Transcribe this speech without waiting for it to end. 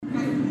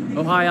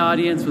Oh, hi,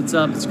 audience. What's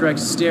up? It's Greg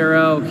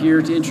Sestero here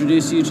to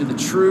introduce you to the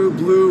True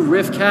Blue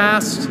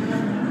Riffcast,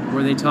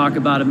 where they talk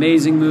about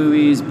amazing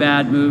movies,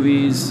 bad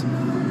movies,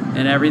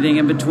 and everything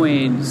in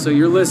between. So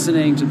you're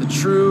listening to the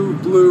True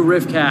Blue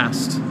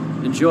Riffcast.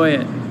 Enjoy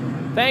it.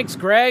 Thanks,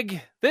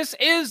 Greg. This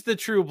is the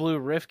True Blue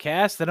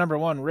Riffcast, the number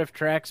one Riff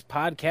Tracks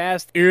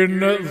podcast in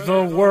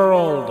the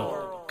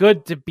world.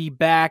 Good to be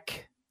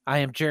back. I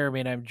am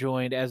Jeremy, and I'm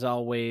joined, as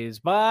always,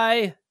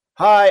 by...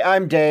 Hi,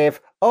 I'm Dave.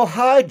 Oh,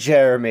 hi,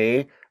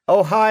 Jeremy.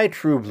 Oh, hi,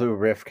 True Blue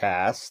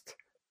Riffcast.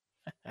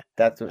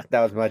 That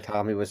was my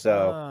Tommy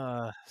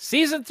Wiseau.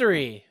 Season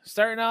 3.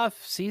 Starting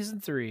off Season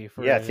 3.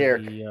 For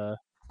here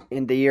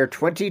in the year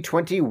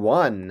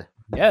 2021.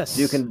 Yes.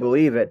 You can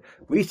believe it.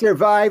 We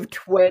survived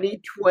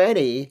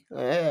 2020.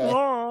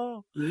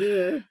 Oh.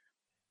 Yeah.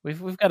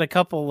 We've got a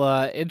couple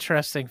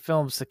interesting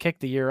films to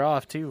kick the year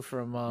off, too,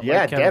 from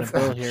yeah, Mike, Kevin, and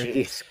Bill definitely.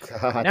 here.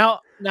 Jeez, God.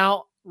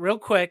 Now, real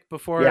quick,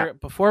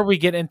 before we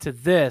get into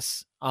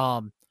this,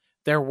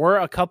 there were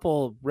a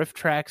couple Riff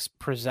Tracks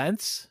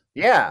Presents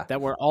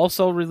that were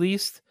also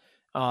released.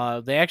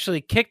 They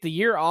actually kicked the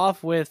year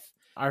off with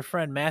our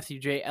friend Matthew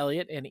J.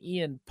 Elliott and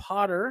Ian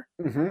Potter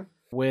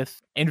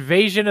with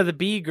Invasion of the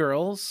Bee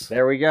Girls.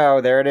 There we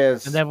go. There it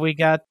is. And then we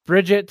got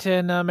Bridget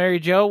and Mary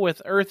Jo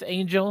with Earth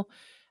Angel.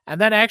 And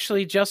then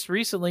actually just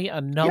recently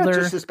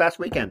just this past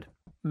weekend,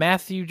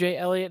 Matthew J.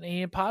 Elliott and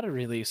Ian Potter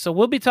release. So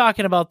we'll be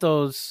talking about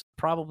those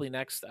probably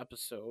next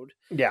episode.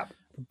 Yeah.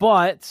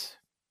 But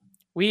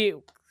we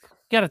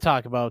got to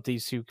talk about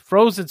these two,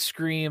 Frozen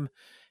Scream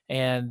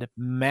and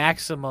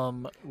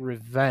Maximum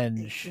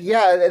Revenge.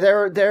 Yeah,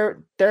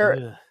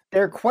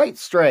 they're quite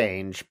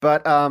strange,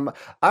 but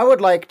I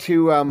would like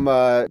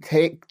to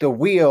take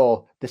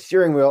the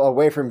steering wheel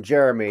away from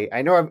Jeremy.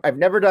 I know I've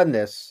never done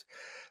this.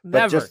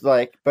 But just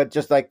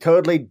like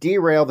totally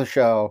derail the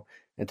show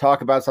and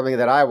talk about something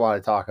that I want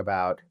to talk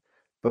about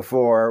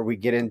before we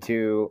get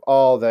into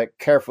all the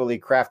carefully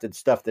crafted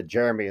stuff that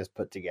Jeremy has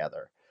put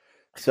together.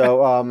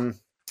 So,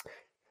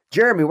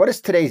 Jeremy, what is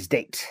today's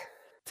date?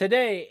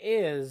 Today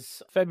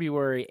is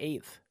February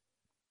 8th.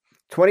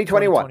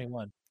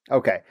 2021.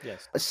 Okay.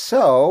 Yes.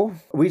 So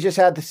we just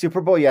had the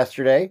Super Bowl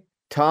yesterday.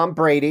 Tom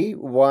Brady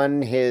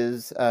won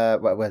his,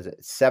 what was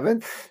it?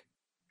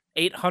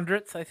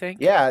 800th, I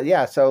think.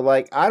 Yeah. So,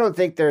 I don't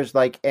think there's,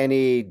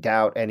 any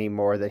doubt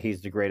anymore that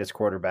he's the greatest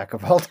quarterback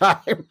of all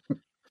time.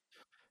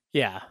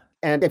 Yeah.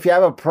 And if you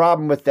have a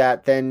problem with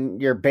that, then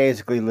you're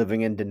basically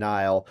living in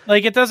denial.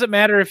 It doesn't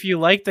matter if you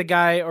like the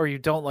guy or you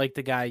don't like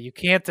the guy. You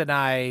can't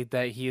deny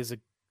that he is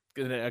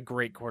a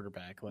great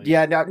quarterback.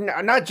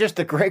 Not just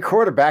a great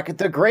quarterback,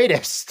 the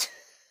greatest.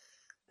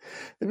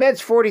 The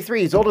man's 43.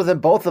 He's older than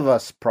both of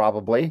us,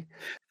 probably.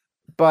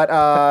 But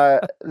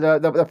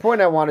the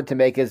point I wanted to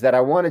make is that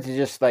I wanted to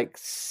just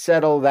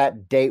settle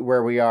that date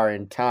where we are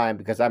in time,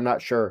 because I'm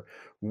not sure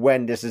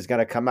when this is going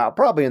to come out.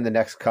 Probably in the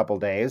next couple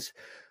days.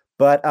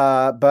 But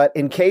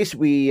in case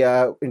we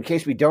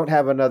don't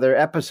have another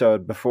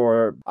episode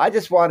before, I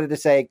just wanted to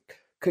say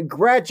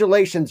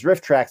congratulations,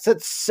 Riff Tracks.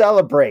 Let's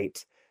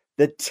celebrate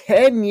the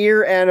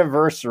 10-year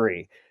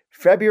anniversary,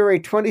 February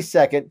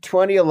 22nd,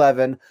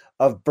 2011,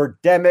 of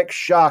Birdemic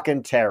Shock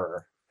and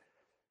Terror.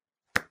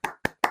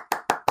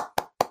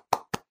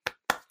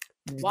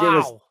 Wow. It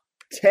was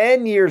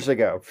 10 years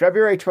ago,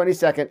 February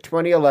 22nd,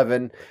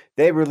 2011.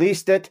 They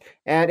released it,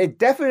 and it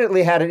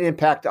definitely had an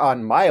impact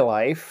on my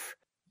life.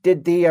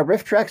 Did the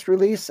Riff Tracks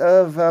release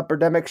of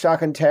Birdemic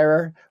Shock and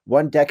Terror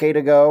 1 decade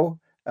ago,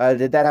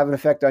 did that have an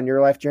effect on your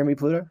life, Jeremy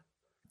Pluto?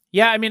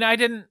 Yeah, I mean, I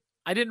didn't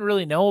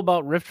really know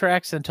about Riff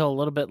Tracks until a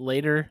little bit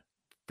later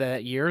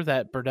that year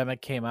that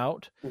Birdemic came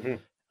out.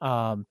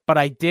 Mm-hmm. But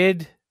I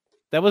did.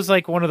 That was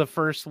one of the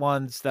first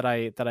ones that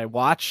I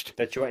watched.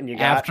 That you went and you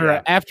got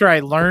after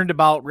I learned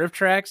about Riff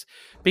Tracks,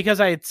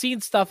 because I had seen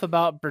stuff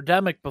about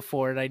Birdemic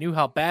before and I knew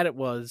how bad it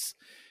was,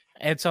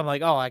 and so I'm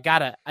like, oh, I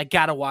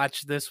gotta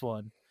watch this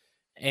one,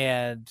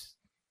 and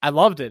I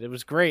loved it. It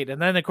was great.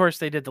 And then of course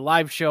they did the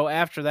live show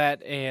after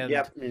that, and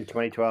in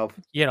 2012.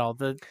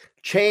 It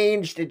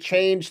changed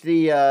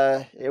the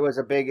it was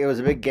a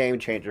big game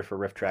changer for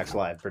Riff Tracks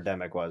Live.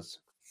 Birdemic was.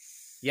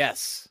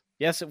 Yes,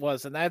 it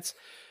was, and that's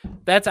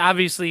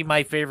obviously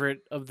my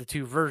favorite of the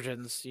two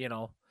versions.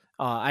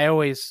 I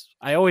always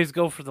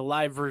go for the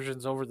live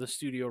versions over the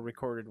studio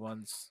recorded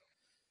ones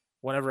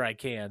whenever I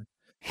can.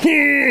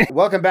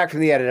 Welcome back from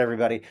the edit,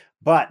 everybody.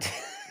 But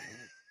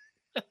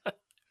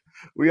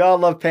we all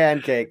love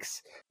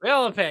pancakes.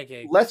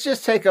 Let's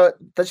just take a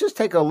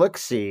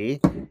look-see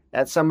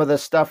at some of the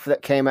stuff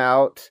that came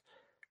out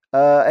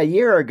a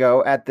year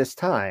ago at this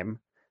time.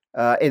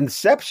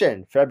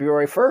 Inception,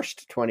 February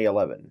 1st,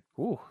 2011.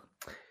 Ooh.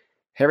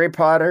 Harry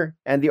Potter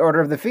and the Order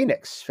of the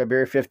Phoenix,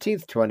 February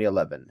 15th,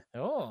 2011.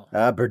 Oh.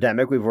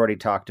 Birdemic, we've already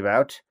talked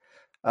about.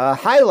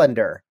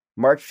 Highlander,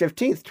 March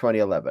 15th,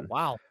 2011.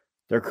 Wow.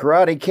 The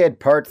Karate Kid,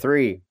 Part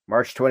 3,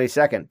 March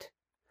 22nd.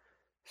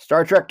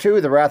 Star Trek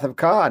II, The Wrath of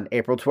Khan,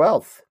 April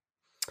 12th.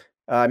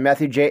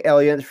 Matthew J.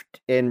 Elliott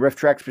in Riff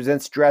Tracks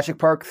presents Jurassic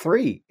Park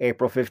 3,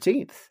 April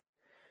 15th.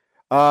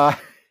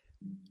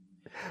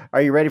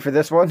 Are you ready for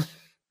this one?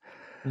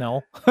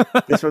 No.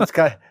 This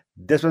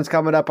one's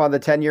coming up on the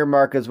 10-year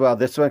mark as well.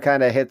 This one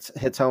kind of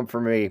hits home for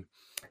me.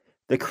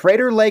 The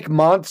Crater Lake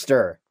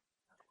Monster.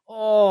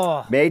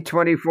 Oh. May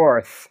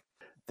 24th.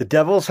 The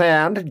Devil's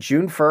Hand,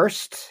 June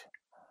 1st.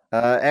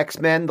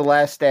 X-Men: The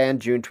Last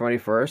Stand, June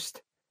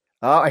 21st.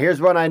 Oh,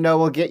 here's one I know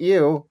will get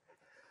you.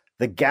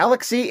 The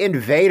Galaxy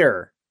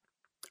Invader,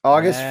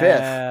 August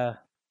 5th.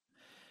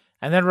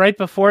 And then right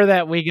before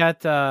that, we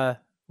got some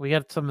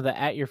of the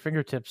At Your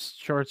Fingertips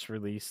shorts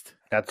released.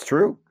 That's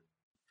true.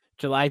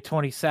 July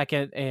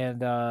 22nd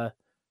and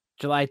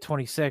July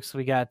 26th,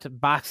 we got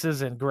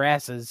Boxes and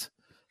Grasses.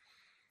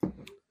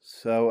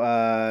 So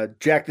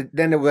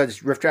then it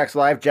was Riff Tracks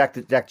Live, Jack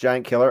the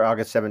Giant Killer,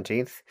 August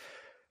 17th.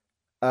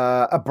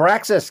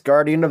 Abraxas,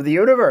 Guardian of the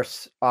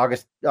Universe,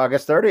 August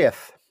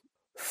 30th.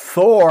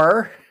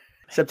 Thor,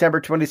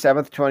 September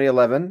 27th,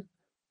 2011.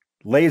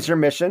 Laser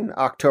Mission,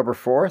 October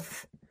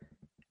 4th.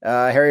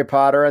 Harry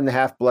Potter and the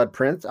Half-Blood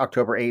Prince,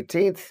 October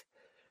 18th.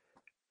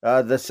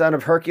 The Son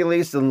of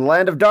Hercules and the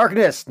Land of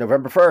Darkness,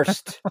 November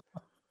 1st.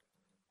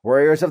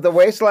 Warriors of the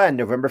Wasteland,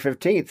 November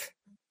 15th.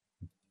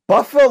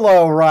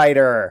 Buffalo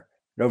Rider,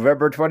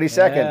 November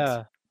 22nd.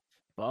 Yeah.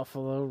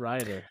 Buffalo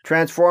Rider.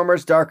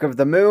 Transformers Dark of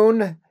the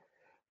Moon.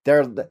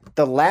 The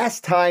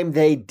last time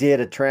they did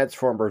a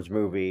Transformers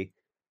movie,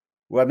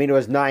 well, I mean, it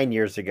was 9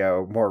 years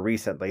ago, more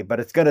recently, but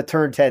it's going to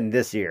turn 10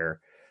 this year.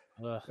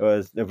 Ugh. It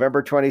was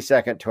November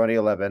 22nd,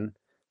 2011.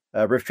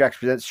 Riff Tracks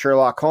presents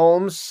Sherlock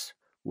Holmes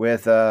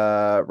with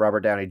Robert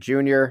Downey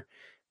Jr.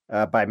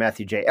 By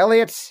Matthew J.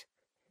 Elliott.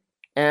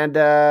 And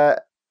a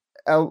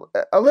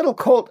little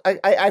cult.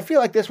 I feel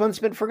like this one's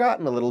been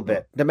forgotten a little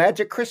bit. The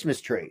Magic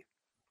Christmas Tree.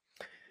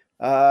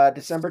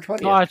 December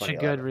 20th. Such a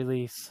good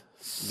release.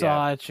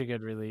 Such a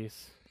good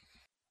release.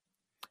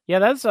 Yeah,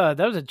 that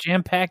was a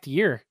jam-packed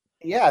year.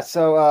 Yeah,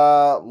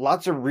 so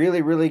lots of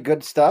really, really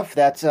good stuff.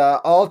 That's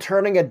all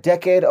turning a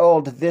decade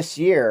old this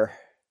year.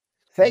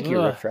 Thank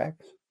you, Riff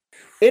Tracks.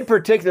 In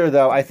particular,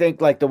 though, I think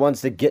like the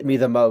ones that get me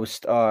the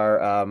most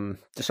are,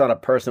 just on a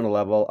personal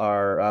level,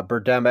 are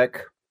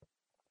Birdemic,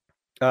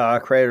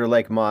 Crater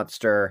Lake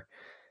Monster,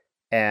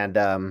 and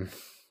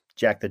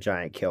Jack the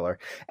Giant Killer.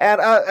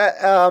 And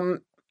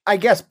I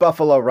guess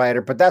Buffalo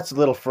Rider, but that's a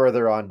little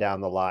further on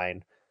down the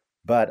line.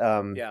 But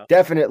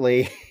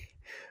definitely,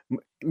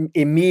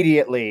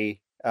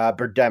 immediately,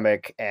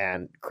 Birdemic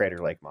and Crater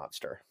Lake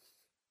Monster.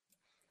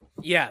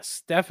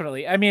 Yes,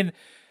 definitely. I mean,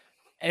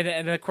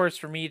 and of course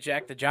for me,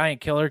 Jack the Giant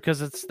Killer,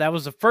 because that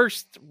was the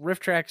first Riff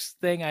Tracks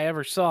thing I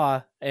ever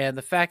saw, and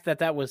the fact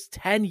that was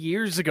 10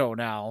 years ago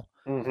now.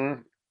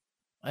 Mm-hmm.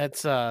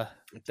 That's a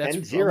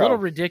little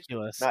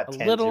ridiculous. Not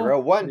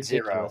 10-0,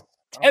 1-0.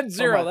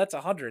 10-0, that's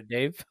 100,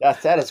 Dave.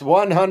 That is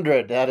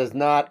 100. That is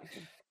not.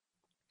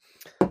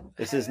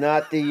 This is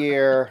not the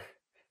year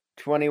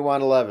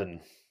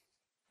 2111.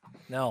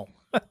 No.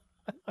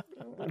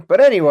 But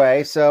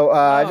anyway, so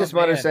I just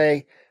want to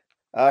say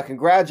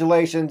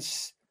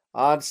congratulations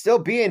on still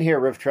being here,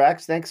 Riff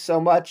Tracks. Thanks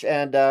so much,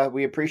 and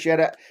we appreciate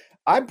it.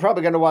 I'm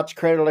probably going to watch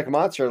Crater Lake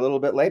Monster a little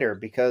bit later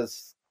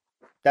because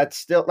that's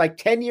still, like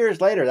 10 years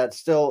later, that's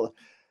still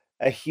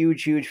a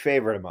huge, huge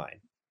favorite of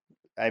mine.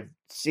 I've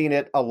seen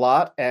it a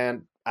lot,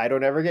 and I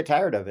don't ever get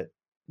tired of it.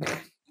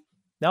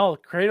 No,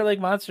 Crater Lake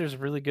Monster is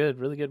really good,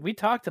 really good. We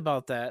talked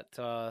about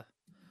that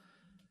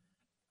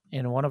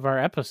in one of our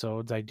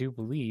episodes, I do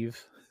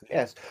believe.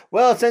 Yes.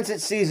 Well, since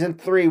it's season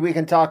 3, we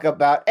can talk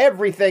about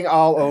everything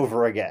all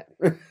over again.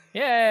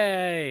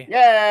 Yay!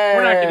 Yay!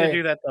 We're not going to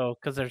do that, though,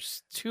 because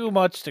there's too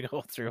much to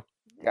go through.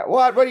 Yeah,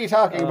 what are you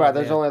talking about?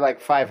 There's only like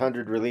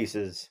 500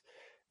 releases.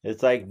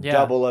 It's like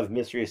double of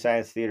Mystery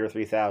Science Theater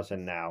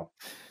 3000 now.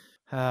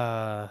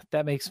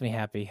 That makes me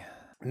happy.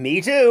 Me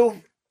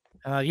too.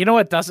 You know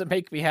what doesn't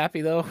make me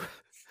happy though?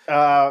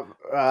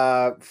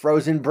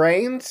 Frozen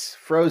Brains,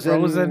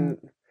 Frozen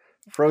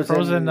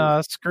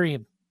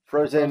Scream,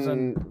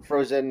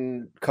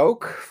 Frozen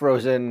Coke,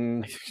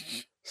 Frozen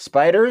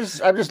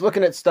Spiders. I'm just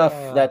looking at stuff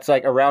that's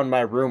like around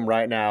my room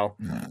right now.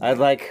 I'd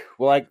like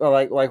what?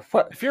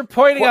 If you're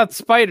pointing out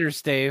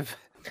spiders, Dave.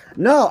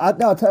 No,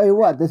 I'll tell you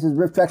what. This is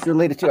Riff Tracks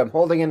related to. I'm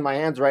holding in my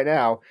hands right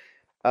now.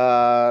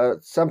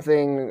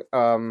 Something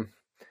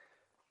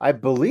I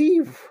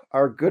believe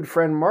our good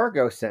friend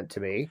Margot sent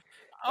to me.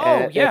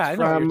 Oh, yeah. It's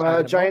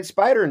from Giant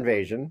Spider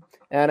Invasion,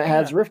 and it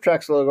has Riff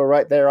Tracks logo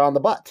right there on the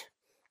butt.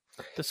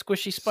 The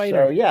squishy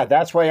spider. So, yeah,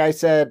 that's why I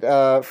said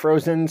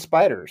Frozen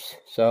Spiders.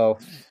 So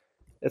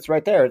it's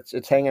right there.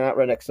 It's hanging out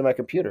right next to my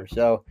computer.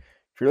 So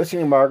if you're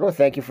listening, Margot,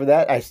 thank you for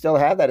that. I still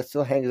have that. It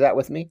still hangs out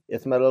with me.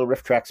 It's my little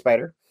Riff Track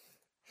spider.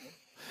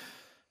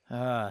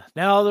 Now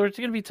we're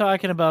going to be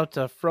talking about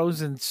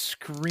Frozen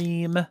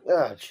Scream,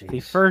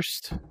 the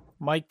first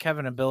Mike,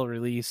 Kevin, and Bill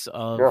release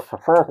of the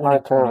first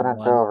Mike, Kevin, and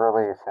Bill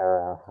release.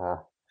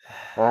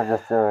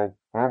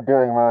 I'm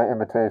doing my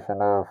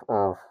imitation of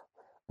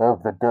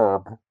the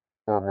dub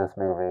on this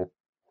movie.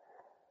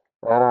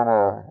 I don't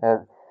know.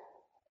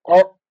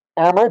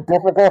 Am I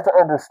difficult to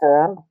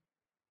understand?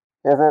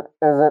 Is it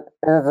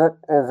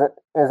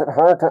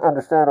hard to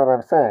understand what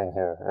I'm saying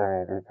here?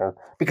 I mean,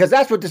 because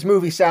that's what this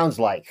movie sounds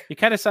like. You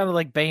kind of sounded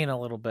like Bane a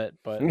little bit,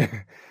 but it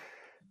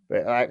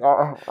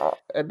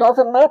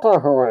doesn't matter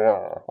who we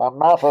are. What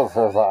matters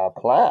is our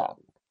plan.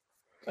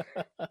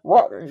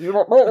 What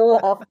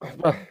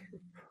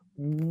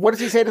does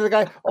he say to the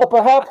guy? Or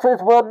perhaps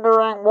he's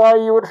wondering why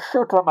you would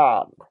shoot a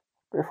man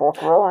before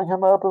throwing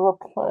him out of a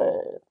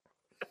plane.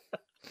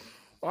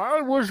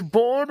 I was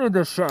born in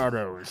the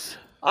shadows.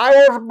 I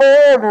was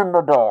born in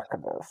the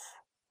darkness.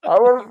 I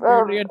was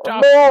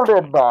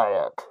molded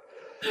by it.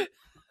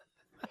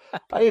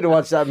 I need to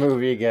watch that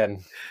movie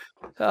again.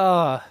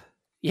 Yeah.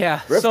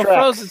 Riff so track.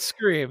 Frozen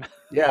Scream.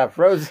 Yeah,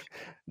 Frozen.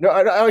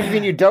 No, you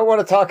mean you don't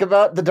want to talk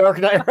about The Dark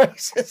Knight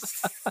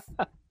Rises?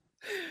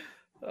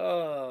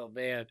 Oh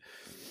man,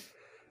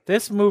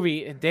 this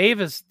movie. Dave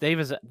is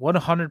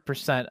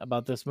 100%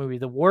 about this movie.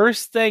 The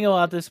worst thing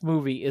about this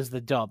movie is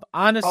the dub.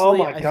 Honestly, oh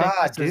my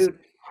god, dude,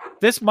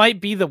 this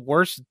might be the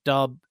worst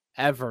dub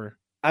ever.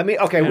 I mean,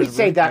 okay, we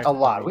say that a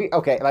lot.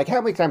 Like how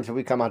many times have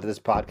we come onto this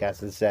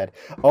podcast and said,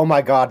 "Oh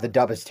my god, the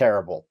dub is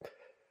terrible."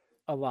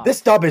 A lot.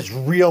 This dub is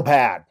real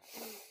bad.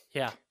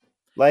 Yeah.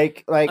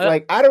 Like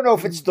I don't know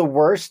if it's the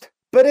worst,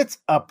 but it's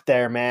up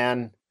there,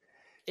 man.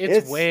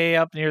 It's way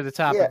up near the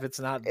top if it's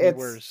not the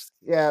worst.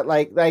 Yeah,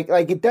 like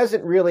it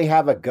doesn't really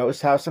have a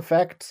Ghost House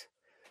effect,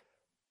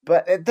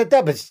 but the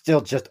dub is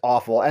still just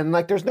awful, and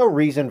like there's no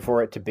reason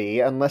for it to be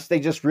unless they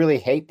just really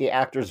hate the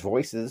actors'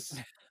 voices.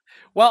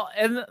 Well,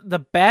 and the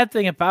bad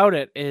thing about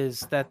it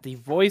is that the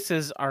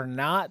voices are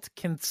not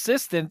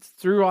consistent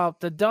throughout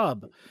the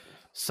dub.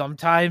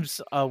 Sometimes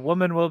a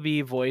woman will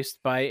be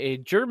voiced by a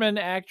German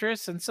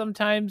actress and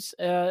sometimes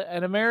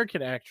an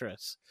American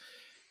actress.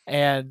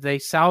 And they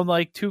sound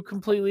like two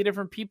completely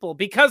different people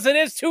because it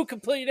is two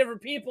completely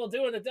different people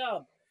doing the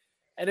dub.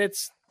 And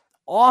it's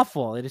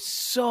awful. It is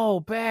so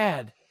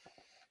bad.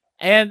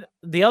 And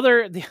the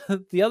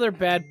other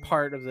bad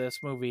part of this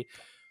movie,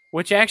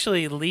 which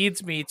actually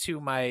leads me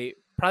to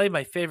probably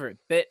my favorite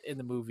bit in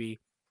the movie,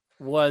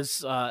 was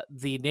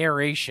the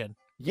narration.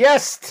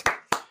 Yes!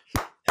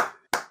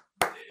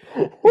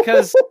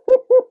 Because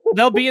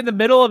they'll be in the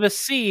middle of a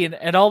scene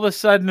and all of a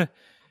sudden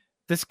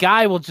this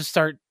guy will just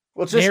start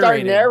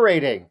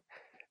narrating.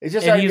 It's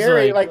just start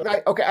narrating.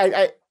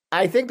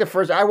 I think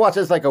I watched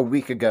this like a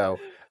week ago.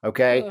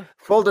 Okay.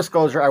 Full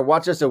disclosure, I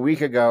watched this a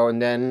week ago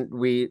and then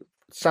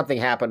something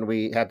happened.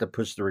 We had to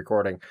push the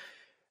recording.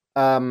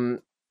 A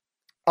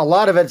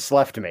lot of it's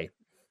left me.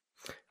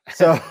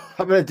 So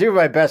I'm going to do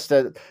my best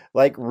to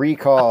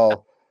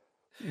recall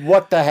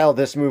what the hell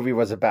this movie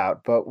was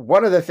about. But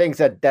one of the things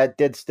that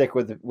did stick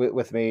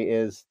with me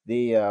is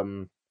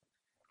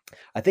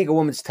I think a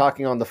woman's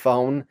talking on the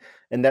phone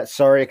in that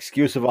sorry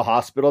excuse of a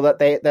hospital that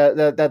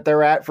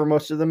they're at for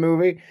most of the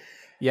movie.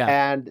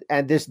 Yeah.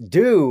 And this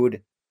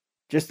dude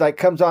just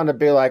comes on to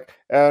be like,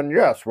 and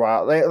yes,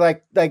 wow,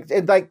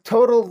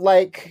 total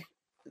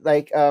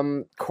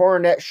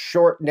coronet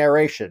short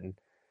narration,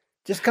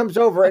 just comes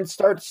over and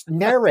starts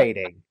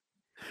narrating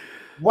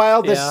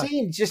while the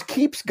scene just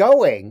keeps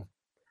going.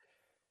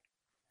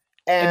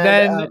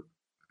 And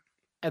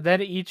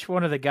then each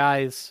one of the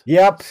guys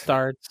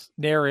starts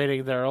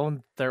narrating their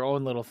own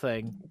little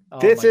thing.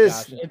 This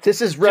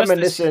is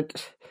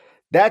reminiscent.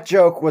 That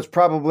joke was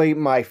probably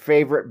my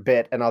favorite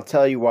bit, and I'll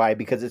tell you why.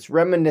 Because it's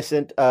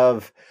reminiscent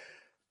of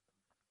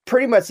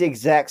pretty much the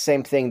exact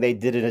same thing they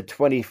did in a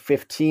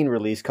 2015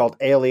 release called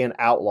Alien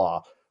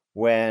Outlaw,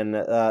 when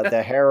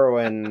the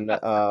heroine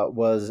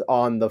was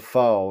on the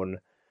phone,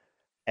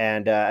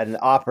 and an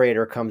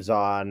operator comes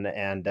on,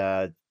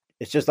 and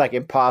it's just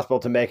impossible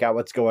to make out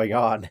what's going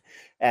on.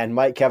 And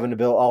Mike, Kevin, and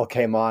Bill all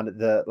came on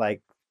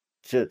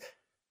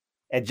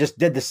and just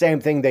did the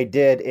same thing they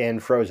did in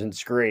Frozen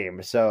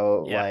Scream.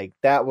 So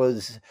that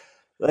was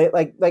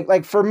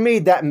for me,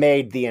 that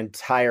made the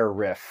entire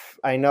riff.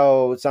 I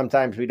know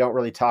sometimes we don't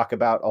really talk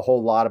about a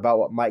whole lot about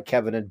what Mike,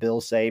 Kevin, and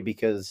Bill say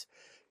because,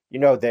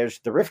 there's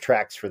the riff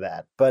tracks for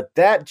that. But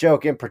that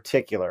joke in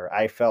particular,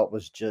 I felt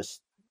was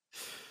just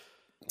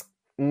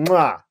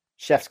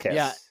chef's kiss.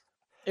 Yeah.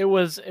 It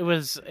was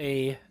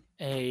a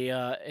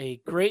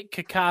great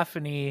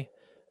cacophony,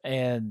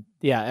 and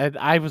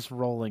I was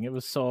rolling. It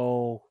was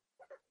so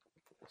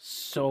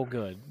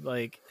good.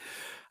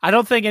 I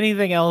don't think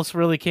anything else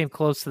really came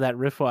close to that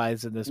riff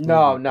wise in this movie.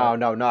 No,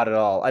 not at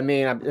all. I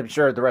mean, I'm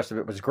sure the rest of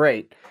it was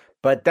great,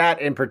 but that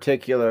in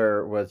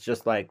particular was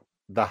just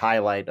the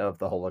highlight of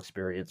the whole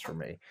experience for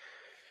me.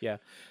 Yeah.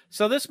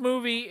 So this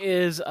movie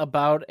is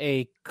about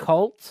a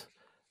cult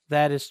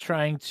that is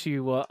trying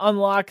to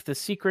unlock the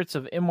secrets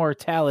of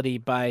immortality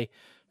by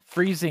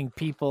freezing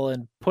people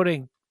and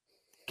putting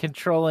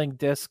controlling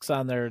discs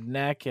on their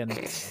neck,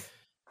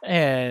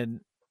 and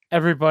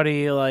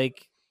everybody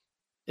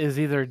is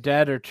either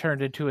dead or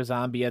turned into a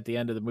zombie at the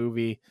end of the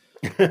movie.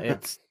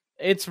 It's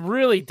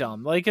really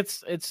dumb.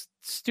 It's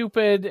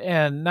stupid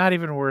and not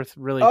even worth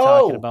really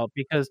talking about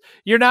because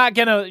you're not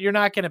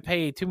gonna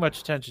pay too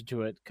much attention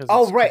to it.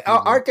 Right,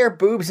 aren't there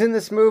boobs in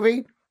this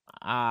movie?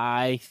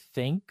 I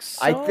think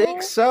so. I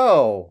think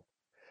so.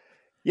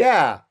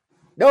 Yeah.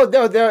 No,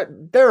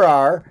 there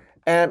are.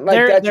 And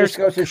like that just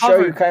goes to show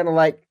you kind of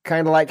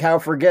like how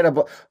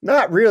forgettable.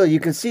 Not really. You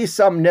can see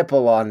some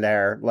nipple on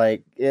there.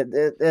 Like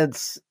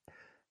it's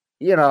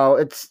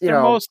they're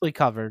mostly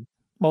covered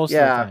most of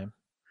the time.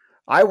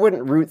 I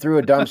wouldn't root through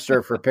a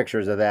dumpster for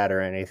pictures of that or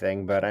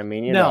anything, but I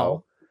mean, you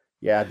know,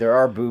 yeah, there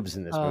are boobs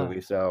in this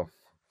movie, so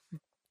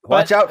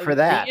watch out for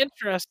that. The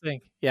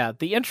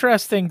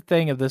interesting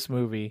thing of this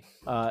movie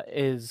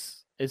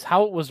is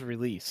how it was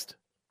released.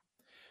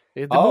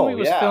 The movie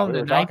was filmed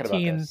in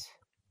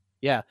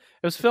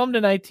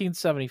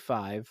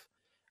 1975,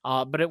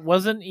 but it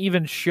wasn't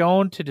even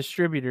shown to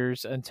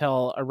distributors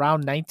until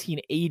around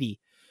 1980,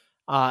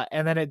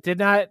 and then it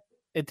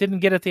didn't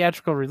get a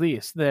theatrical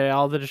release.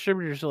 All the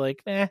distributors were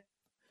like, "Eh."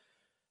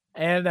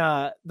 And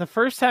the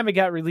first time it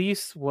got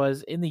released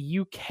was in the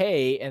UK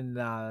in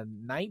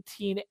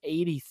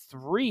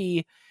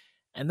 1983,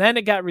 and then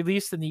it got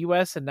released in the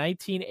US in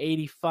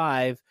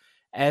 1985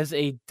 as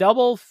a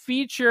double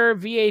feature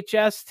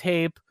VHS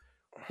tape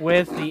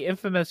with the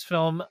infamous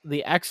film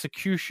The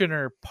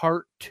Executioner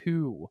Part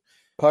 2.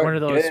 One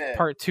of those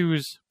part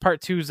twos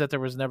that there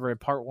was never a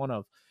part 1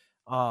 of.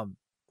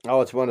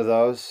 It's one of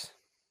those.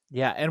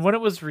 Yeah, and when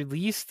it was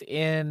released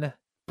in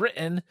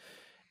Britain,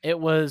 it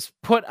was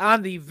put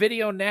on the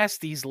Video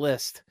Nasties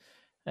list.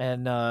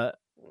 And I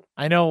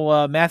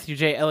know Matthew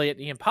J. Elliott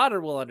and Ian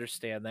Potter will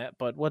understand that,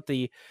 but what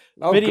the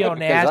Video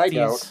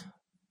Nasties...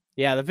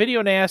 Yeah, the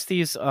Video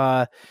Nasties,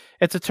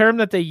 it's a term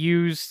that they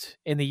used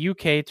in the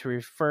UK to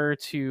refer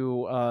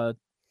to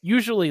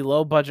usually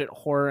low-budget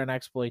horror and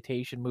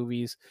exploitation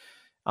movies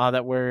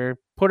that were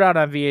put out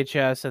on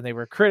VHS, and they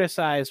were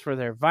criticized for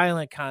their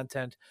violent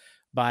content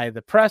by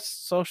the press,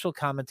 social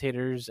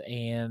commentators,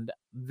 and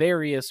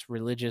various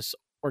religious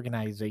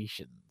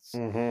organizations.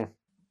 Mm-hmm.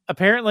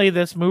 Apparently,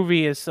 this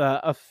movie is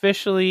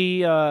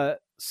officially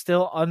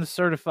still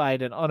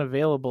uncertified and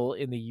unavailable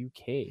in the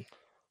UK.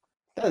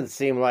 Doesn't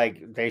seem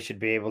like they should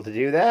be able to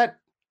do that.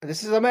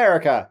 This is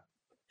America.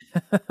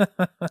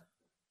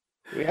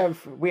 We have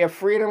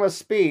freedom of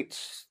speech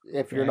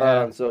if you're not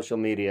on social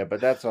media,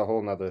 but that's a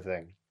whole nother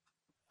thing.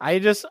 I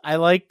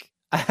like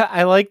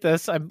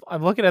this. I'm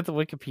looking at the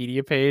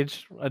Wikipedia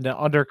page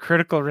under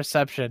critical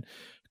reception.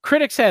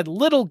 Critics had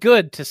little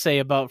good to say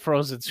about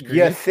Frozen Scream.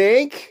 You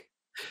think?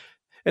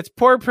 Its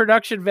poor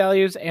production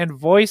values and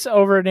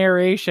voice-over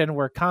narration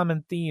were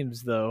common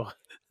themes, though.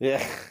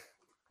 Yeah.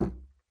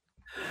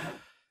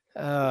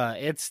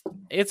 It's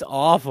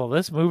awful.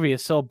 This movie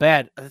is so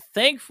bad.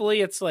 Thankfully,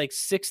 it's like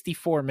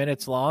 64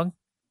 minutes long.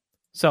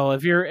 So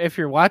if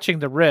you're watching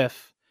the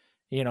riff,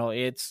 you know,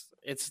 it's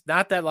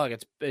not that long.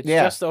 It's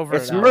just over.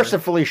 It's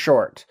mercifully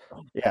short.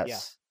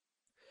 Yes.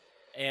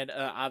 Yeah. And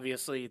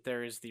obviously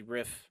there is the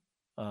riff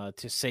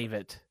to save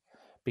it,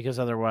 because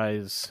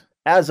otherwise,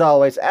 as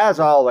always,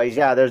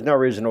 yeah, there's no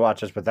reason to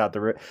watch this without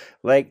the riff.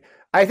 Like,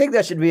 I think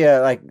that should be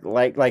a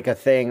like a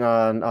thing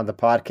on the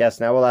podcast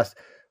now.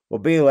 We'll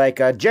be like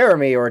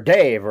Jeremy or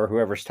Dave or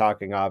whoever's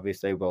talking.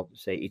 Obviously, we'll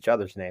say each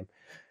other's name.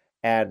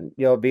 And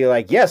you'll be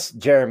like, yes,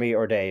 Jeremy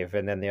or Dave.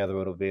 And then the other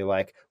one will be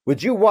like,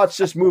 would you watch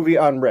this movie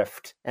on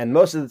Rift? And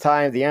most of the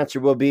time, the answer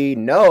will be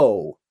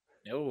no.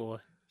 No.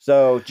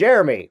 So,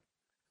 Jeremy.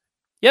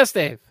 Yes,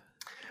 Dave.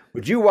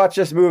 Would you watch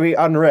this movie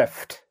on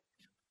Rift?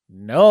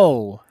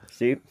 No.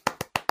 See?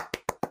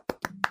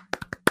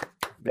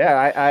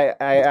 Yeah,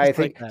 I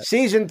think like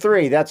season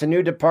 3, that's a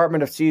new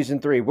department of season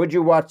 3. Would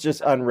you watch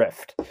this on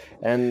Rift?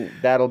 And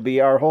that'll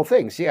be our whole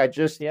thing. See,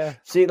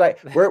 see,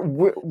 like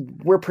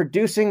we're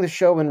producing the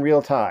show in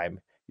real time.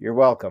 You're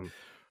welcome.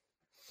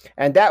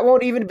 And that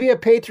won't even be a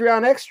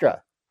Patreon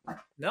extra.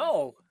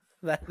 No.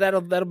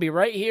 That'll be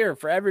right here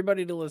for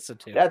everybody to listen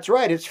to. That's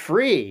right, it's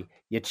free,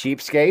 you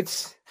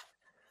cheapskates.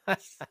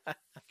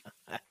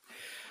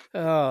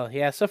 Oh,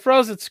 yeah. So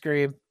Frozen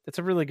Scream, it's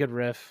a really good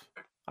riff,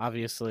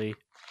 obviously.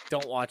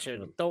 Don't watch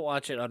it. Don't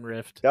watch it on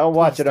Rift. Don't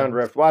watch it on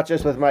Rift. Watch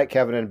this with Mike,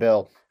 Kevin, and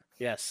Bill.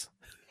 Yes.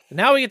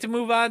 Now we get to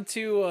move on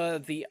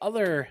to the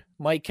other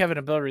Mike, Kevin,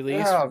 and Bill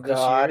release. Oh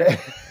God,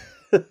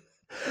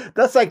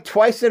 that's like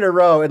twice in a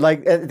row, and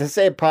like the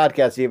same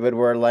podcast. Even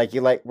where like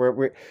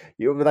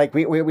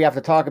we have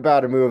to talk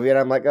about a movie, and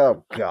I'm like,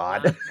 oh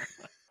God.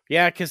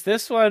 Yeah, because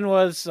this one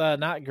was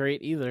not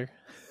great either.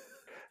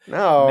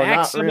 No,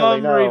 Maximum not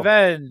really, no.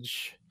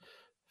 Revenge.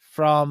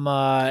 From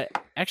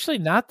actually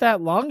not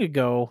that long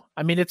ago.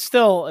 I mean, it's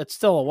still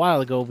a while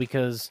ago,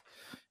 because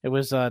it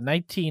was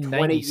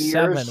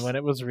 1997 when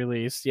it was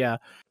released. Yeah,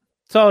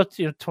 so it's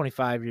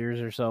 25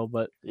 years or so,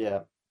 but yeah,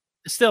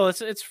 still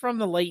it's from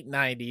the late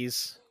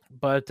 90s.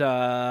 But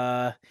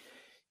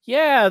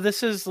yeah,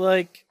 this is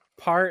like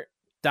part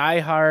Die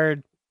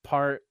Hard,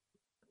 part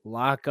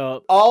Lock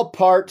Up, all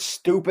part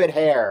stupid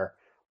hair.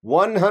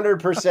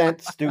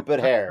 100% stupid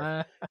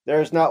hair.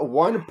 There's not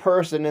one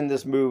person in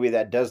this movie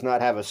that does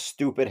not have a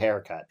stupid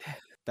haircut.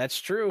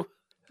 That's true.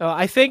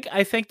 I think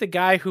the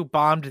guy who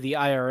bombed the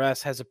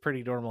IRS has a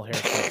pretty normal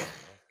haircut.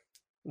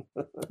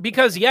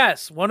 Because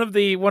yes, one of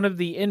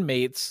the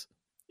inmates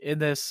in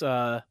this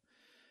in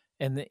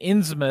the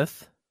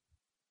Innsmouth,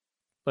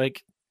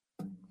 like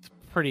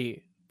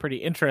pretty pretty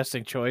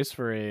interesting choice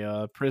for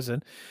a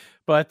prison.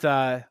 But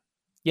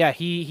yeah,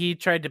 he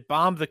tried to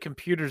bomb the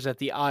computers at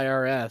the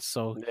IRS,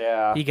 so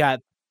he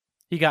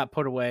got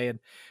put away. And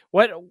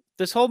what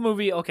this whole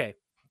movie, okay,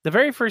 the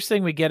very first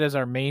thing we get is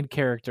our main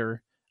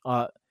character,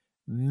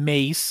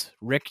 Mace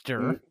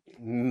Richter.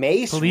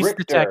 Police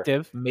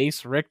detective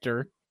Mace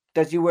Richter.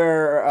 Does he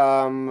wear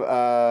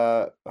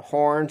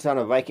horns on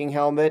a Viking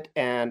helmet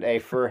and a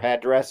fur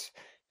headdress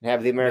and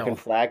have the American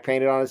flag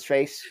painted on his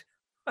face?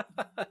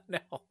 No.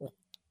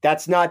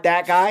 That's not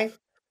that guy?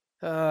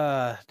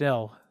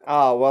 No.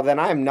 Oh, well, then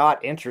I'm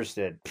not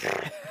interested.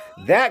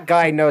 That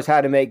guy knows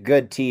how to make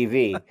good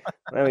TV.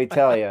 Let me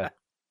tell you.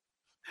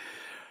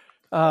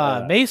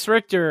 Mace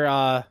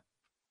Richter,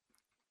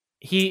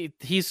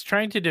 he's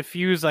trying to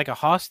defuse like a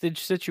hostage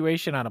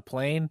situation on a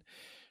plane,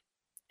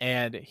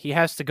 and he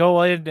has to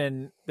go in,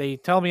 and they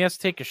tell him he has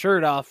to take his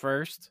shirt off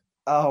first.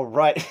 Oh,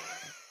 right.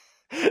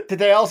 Did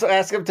they also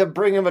ask him to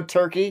bring him a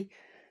turkey?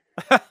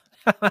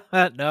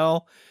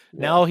 No,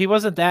 he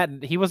wasn't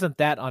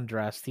that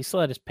undressed. He still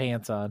had his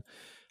pants on.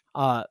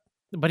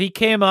 But he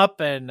came up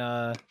and,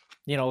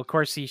 of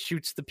course he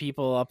shoots the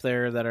people up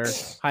there that are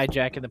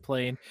hijacking the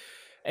plane.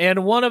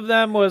 And one of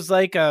them was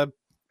like a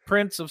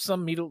prince of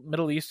some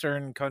Middle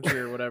Eastern country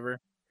or whatever.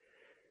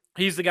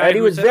 He's the guy and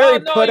he was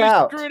very put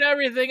out. Screwed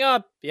everything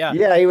up. Yeah.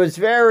 Yeah, he was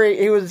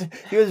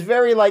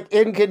very like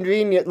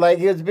inconvenient. Like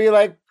he was being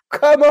like,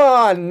 "Come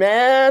on,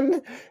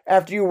 man!"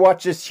 After you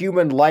watch this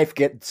human life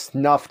get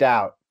snuffed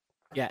out.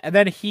 Yeah, and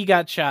then he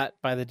got shot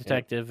by the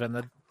detective,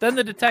 and then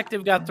the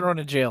detective got thrown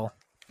in jail.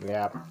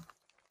 Yeah,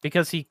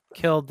 because he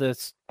killed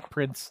this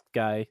prince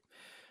guy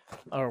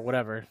or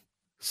whatever.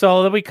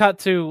 So then we cut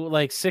to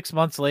like 6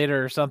 months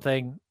later or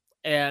something,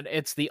 and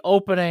it's the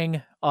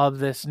opening of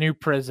this new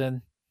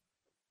prison.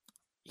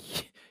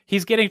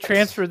 He's getting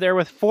transferred there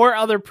with 4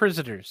 other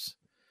prisoners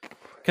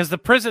because the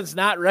prison's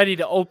not ready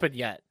to open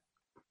yet.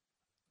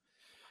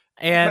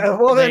 And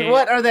then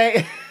what are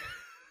they?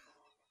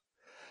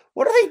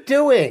 What are they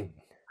doing?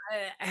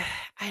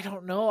 I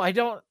don't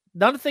know.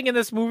 Nothing in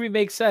this movie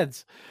makes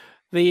sense.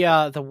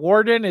 The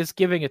warden is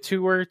giving a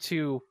tour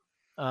to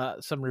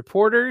some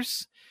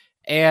reporters,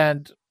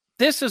 and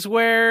this is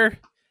where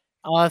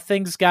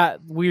things got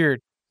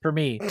weird for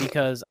me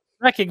because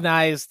I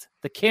recognized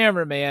the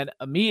cameraman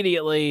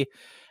immediately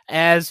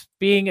as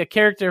being a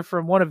character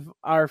from one of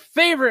our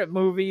favorite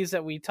movies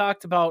that we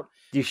talked about.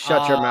 You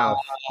shut your mouth.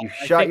 You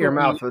shut your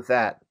mouth with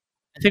that.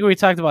 I think we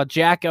talked about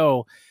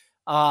Jacko.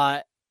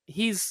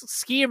 He's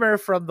Schemer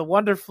from the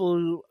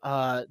wonderful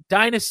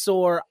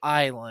Dinosaur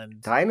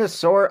Island.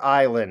 Dinosaur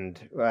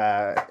Island.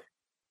 I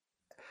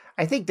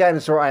think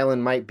Dinosaur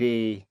Island might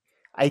be...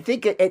 I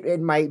think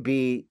it might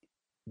be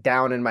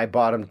down in my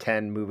bottom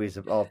 10 movies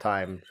of all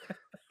time.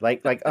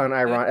 like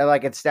unironic.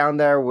 Like it's down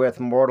there with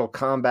Mortal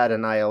Kombat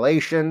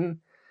Annihilation.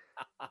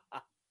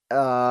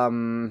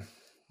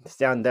 It's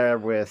down there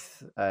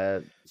with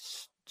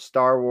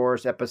Star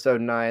Wars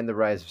Episode 9, The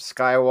Rise of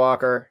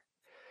Skywalker.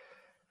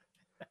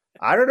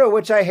 I don't know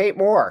which I hate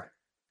more,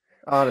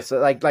 honestly.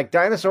 Like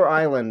Dinosaur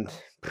Island.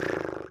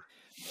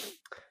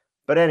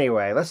 But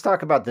anyway, let's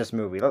talk about this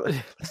movie.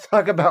 Let's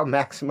talk about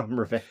Maximum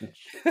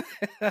Revenge.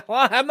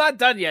 Well, I'm not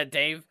done yet,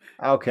 Dave.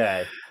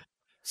 Okay.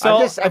 So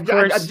I'm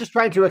just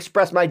trying to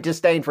express my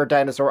disdain for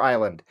Dinosaur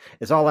Island.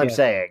 Is all I'm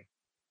saying.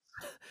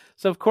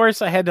 So of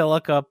course I had to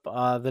look up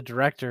the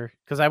director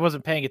because I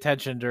wasn't paying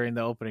attention during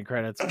the opening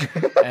credits,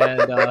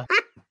 and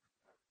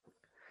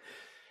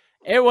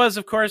it was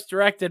of course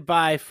directed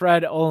by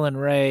Fred Olen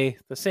Ray,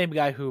 the same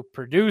guy who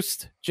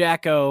produced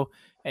Jacko,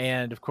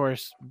 and of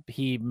course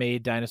he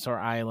made Dinosaur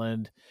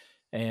Island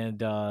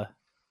and a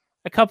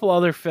couple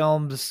other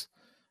films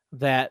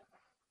that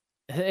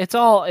it's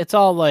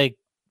all like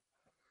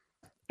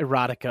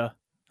erotica.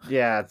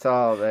 Yeah, it's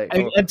all like,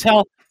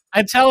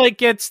 until it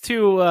gets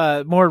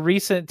to more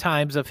recent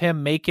times of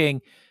him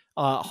making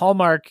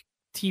Hallmark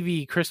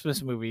TV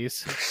Christmas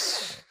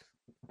movies,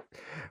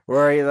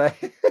 where he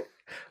like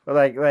I'm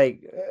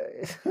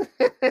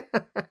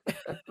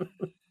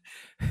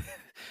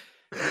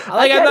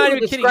not even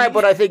describe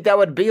what I think that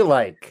would be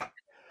like.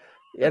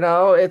 You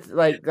know, it's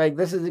like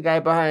this is the guy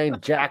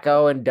behind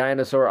Jacko and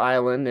Dinosaur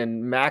Island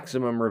and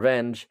Maximum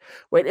Revenge.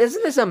 Wait,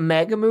 isn't this a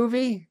mega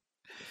movie?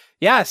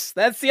 Yes,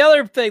 that's the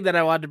other thing that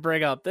I wanted to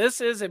bring up. This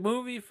is a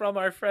movie from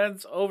our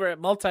friends over at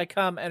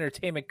Multicom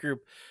Entertainment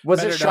Group.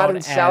 Was it shot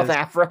in South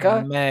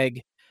Africa?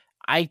 Meg,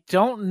 I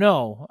don't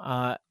know.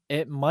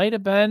 It might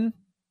have been.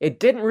 It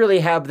didn't really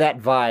have that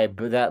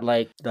vibe, that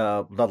like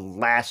the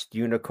Last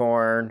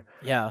Unicorn.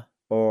 Yeah.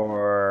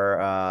 Or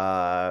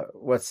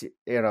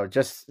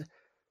just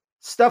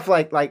stuff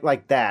like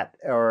that,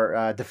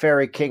 or The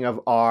Fairy King of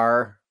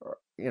R.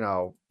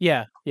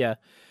 Yeah.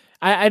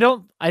 I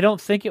don't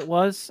think it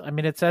was. I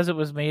mean, it says it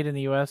was made in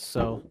the U.S.,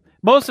 so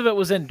most of it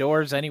was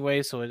indoors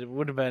anyway, so it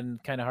would have been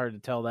kind of hard to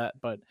tell that.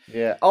 But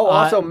yeah. Oh,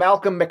 also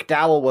Malcolm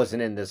McDowell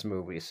wasn't in this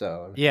movie,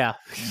 so yeah,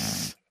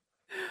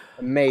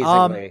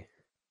 amazingly.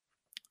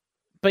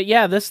 But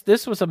yeah,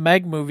 this was a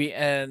Meg movie,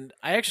 and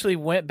I actually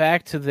went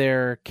back to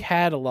their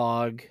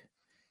catalog,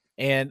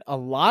 And a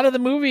lot of the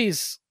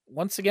movies,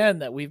 once again,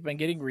 that we've been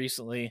getting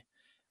recently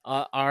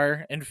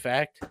are, in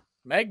fact,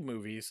 Meg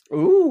movies.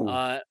 Ooh.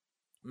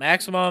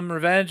 Maximum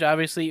Revenge,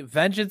 obviously.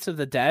 Vengeance of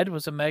the Dead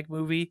was a Meg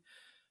movie.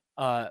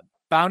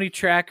 Bounty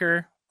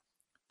Tracker.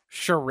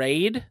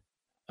 Charade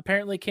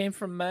apparently came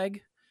from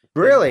Meg.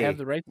 Really? Have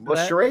the rights to well,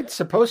 that. Charade's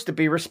supposed to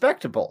be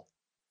respectable.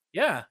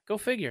 Yeah, go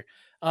figure.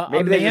 Maybe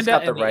Amanda they just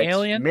got the rights.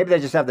 Alien. Maybe they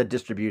just have the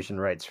distribution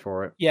rights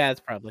for it. Yeah, it's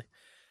probably.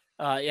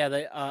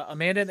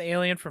 Amanda and the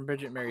Alien from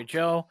Bridget and Mary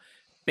Joe.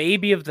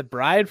 Baby of the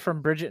Bride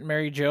from Bridget and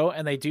Mary Joe,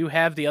 and they do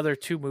have the other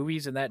 2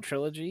 movies in that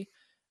trilogy.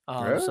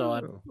 So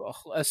I'm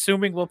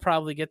assuming we'll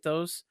probably get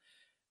those.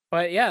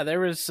 But yeah, there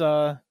was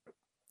a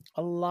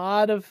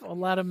lot of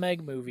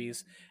Meg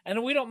movies,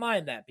 and we don't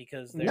mind that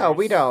because no,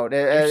 we don't.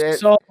 There's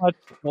so much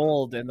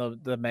gold in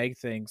the Meg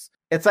things.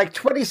 It's like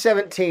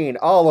 2017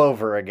 all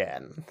over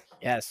again.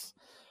 Yes.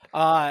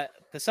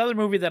 This other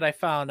movie that I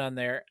found on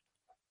there,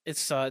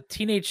 it's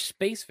Teenage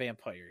Space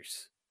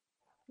Vampires.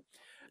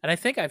 And I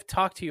think I've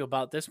talked to you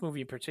about this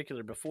movie in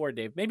particular before,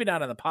 Dave. Maybe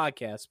not on the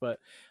podcast, but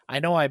I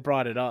know I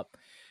brought it up.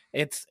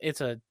 It's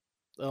a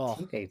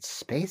Teenage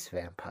Space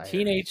Vampires.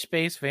 Teenage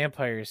Space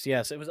Vampires.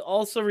 Yes, it was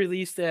also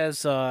released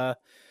as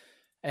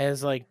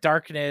like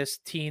Darkness,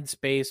 Teen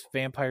Space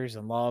Vampires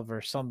in Love,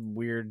 or some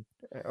weird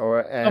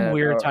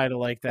title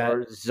like that.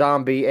 Or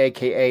Zombie,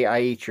 aka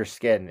I Eat Your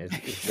Skin.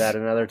 Is that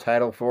another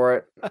title for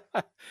it?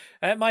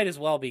 That might as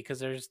well be, because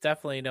there's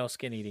definitely no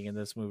skin eating in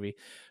this movie.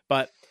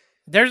 But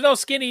there's no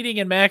skin eating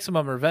in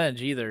Maximum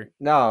Revenge either.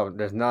 No,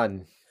 there's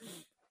none.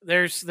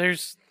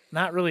 There's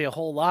not really a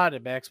whole lot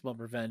in Maximum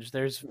Revenge.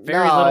 There's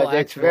very little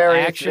action.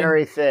 It's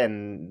very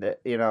thin.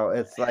 You know,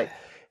 it's like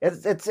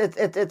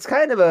it's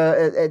kind of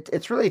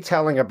it's really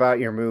telling about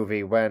your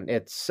movie when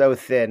it's so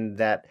thin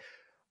that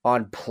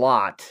on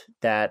plot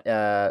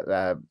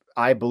that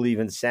I Believe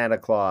in Santa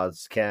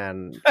Claus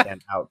can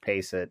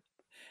outpace it.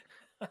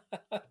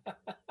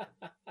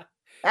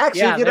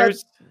 Actually,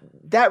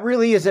 that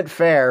really isn't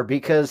fair,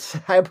 because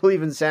I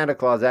Believe in Santa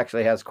Claus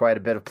actually has quite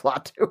a bit of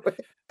plot to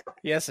it.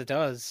 Yes, it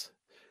does.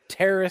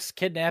 Terrorists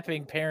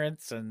kidnapping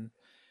parents and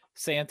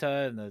Santa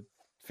and the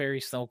fairy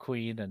snow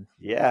queen, and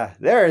yeah,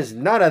 there is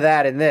none of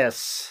that in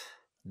this.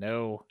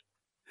 No,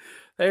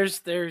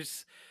 there's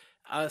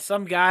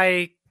some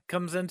guy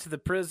comes into the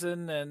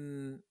prison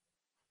and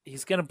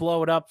he's gonna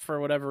blow it up for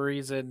whatever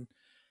reason,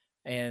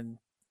 and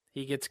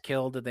he gets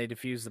killed, and they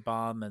defuse the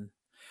bomb, and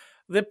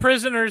a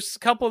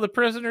couple of the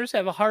prisoners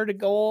have a heart of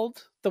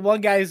gold. The one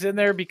guy's in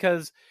there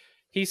because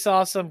he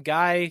saw some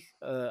guy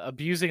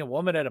abusing a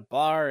woman at a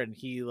bar, and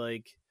he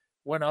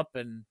went up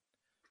and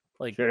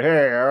said,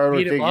 "Hey,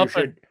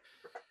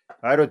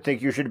 I don't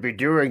think you should be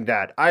doing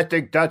that. I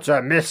think that's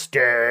a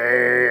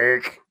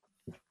mistake."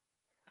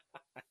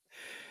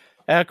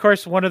 And of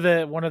course, one of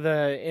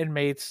the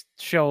inmates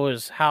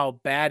shows how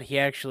bad he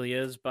actually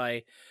is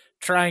by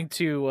trying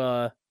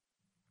to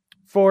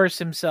force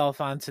himself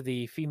onto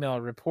the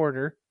female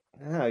reporter.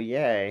 Oh,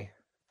 yay.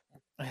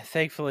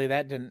 Thankfully,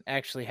 that didn't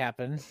actually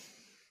happen.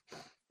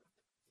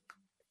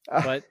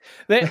 But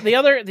the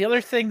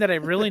other thing that I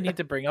really need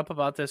to bring up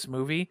about this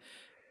movie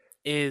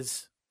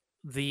is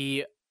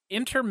the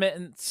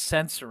intermittent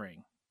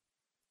censoring.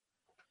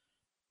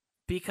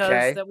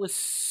 Because that was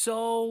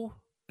so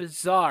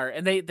bizarre.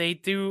 And they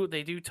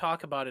do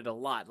talk about it a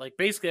lot. Like,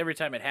 basically every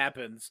time it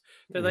happens,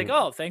 they're like,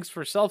 "Oh, thanks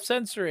for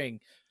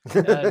self-censoring."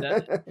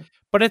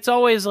 But it's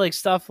always like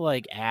stuff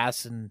like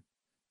ass and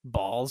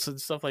balls and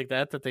stuff like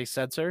that they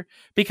censor,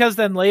 because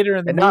then later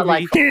in the movie, not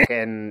like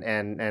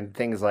and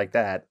things like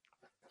that.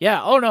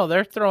 Yeah. Oh no,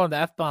 they're throwing the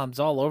F-bombs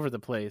all over the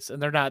place,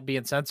 and they're not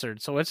being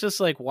censored. So it's just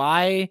like,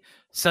 why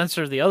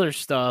censor the other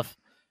stuff,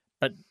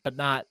 but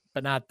not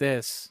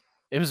this?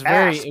 It was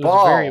very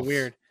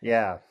weird.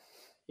 Yeah.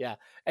 Yeah.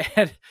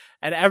 And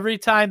every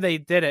time they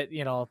did it,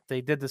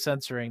 they did the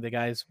censoring, the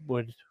guys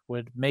would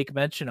make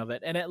mention of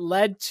it. And it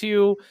led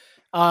to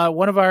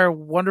one of our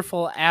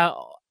wonderful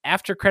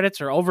after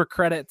credits or over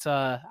credits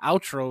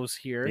outros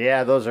here.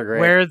 Yeah, those are great.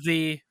 Where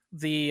the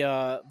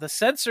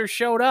censor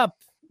showed up.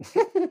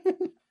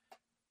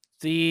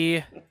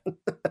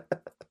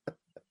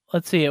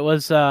 Let's see, it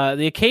was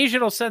the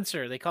occasional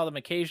censor. They call them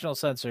occasional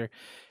censor.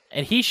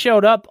 And he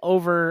showed up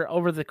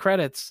over the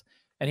credits,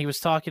 and he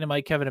was talking to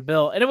Mike, Kevin, and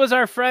Bill. And it was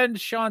our friend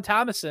Sean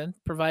Thomason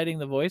providing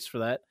the voice for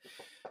that.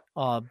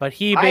 But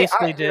he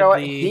basically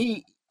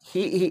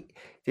he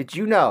did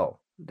you know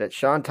that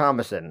Sean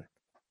Thomason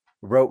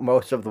wrote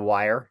most of The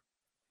Wire?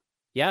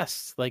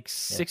 Yes, like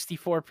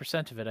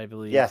 64% of it, I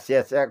believe. Yes,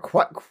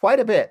 quite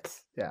a bit.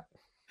 Yeah.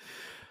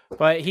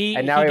 But he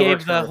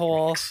gave the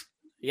whole,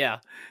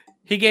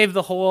 he gave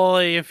the whole,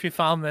 if you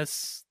found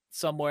this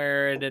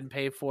somewhere and didn't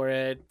pay for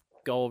it,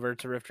 go over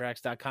to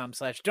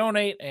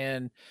rifftracks.com/donate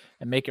and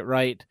make it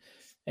right.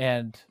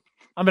 And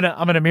I'm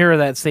gonna mirror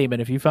that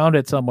statement. If you found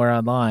it somewhere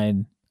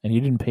online and you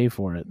didn't pay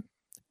for it,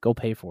 go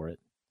pay for it.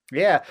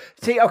 Yeah.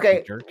 See,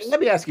 okay. Let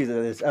me ask you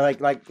this,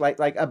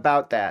 like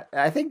about that.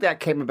 I think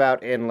that came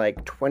about in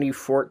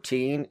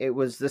 2014. It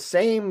was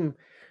around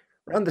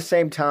the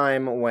same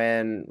time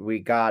when we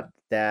got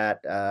that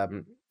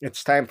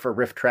it's time for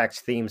RiffTrax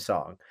theme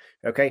song.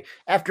 Okay,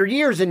 after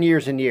years and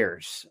years and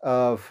years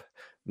of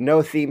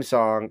no theme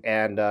song,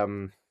 and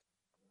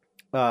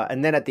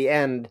then at the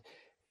end,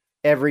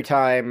 every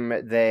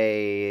time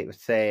they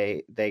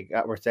say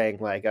we're saying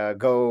like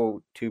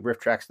go to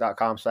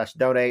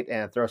rifftrax.com/donate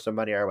and throw some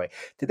money our way.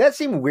 Did that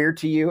seem weird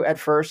to you at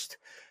first?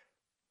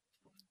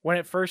 When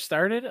it first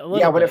started?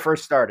 When it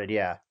first started,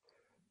 yeah.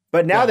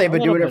 But now they've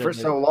been doing it for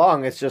so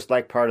long, it's just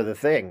like part of the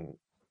thing.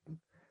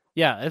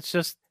 Yeah, it's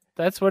just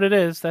that's what it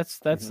is. That's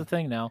the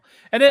thing now,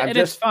 and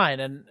it's fine.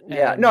 And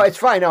no, it's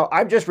fine. No,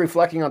 I'm just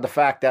reflecting on the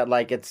fact that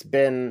like it's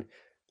been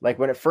like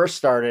when it first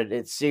started,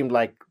 it seemed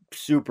like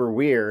super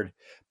weird,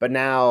 but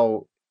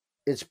now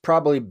it's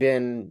probably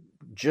been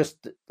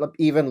just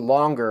even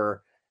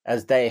longer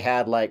as they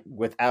had like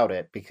without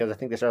it, because I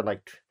think they started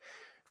like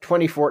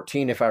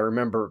 2014, if I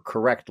remember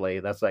correctly.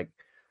 That's like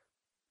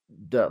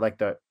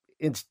the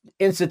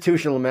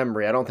institutional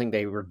memory. I don't think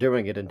they were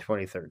doing it in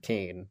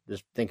 2013.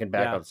 Just thinking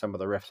back on some of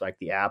the riffs, like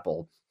the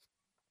Apple,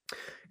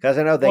 because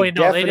I know they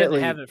definitely they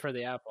didn't have it for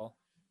the Apple.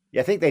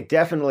 Yeah, I think they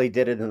definitely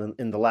did it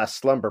in the last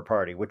Slumber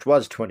Party, which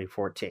was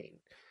 2014.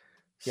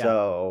 Yeah.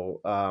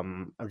 So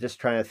I'm just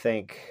trying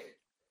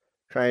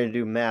to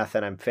do math,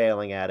 and I'm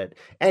failing at it.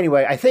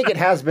 Anyway, I think it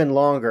has been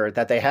longer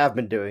that they have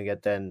been doing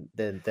it than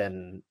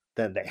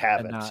they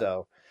haven't.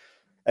 So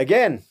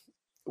again,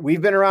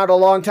 we've been around a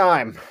long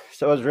time.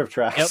 So is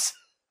RiffTrax.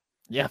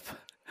 Yep.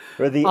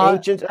 We're the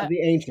ancient of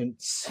the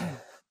ancients.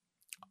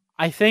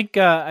 I think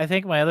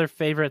my other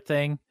favorite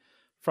thing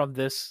from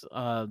this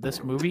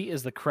movie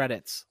is the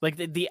credits, like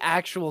the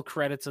actual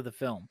credits of the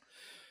film,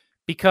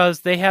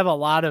 because they have a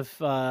lot of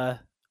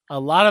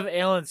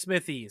Alan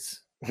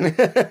Smithies,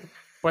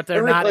 but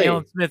they're not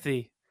Alan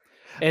Smithy.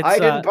 I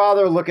didn't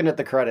bother looking at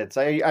the credits.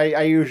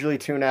 I usually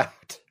tune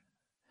out.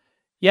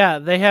 Yeah,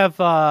 they have.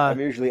 I'm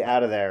usually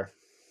out of there.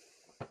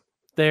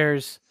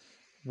 There's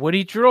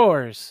Woody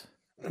Drawers.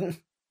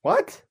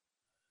 What?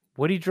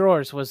 Woody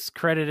Drawers was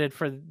credited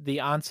for the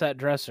on-set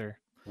dresser.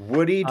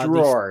 Woody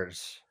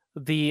Drawers.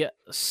 The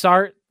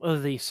set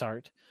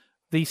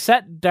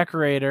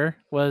decorator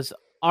was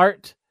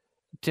Art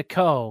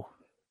Deco.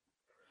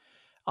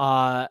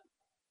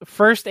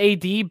 First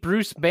AD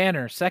Bruce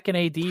Banner, second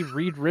AD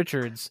Reed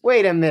Richards.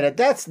 Wait a minute,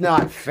 that's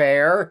not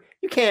fair.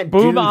 You can't.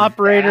 Boom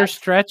operator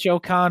Stretch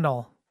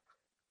O'Connell.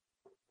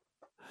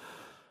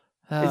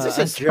 Is this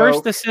a joke?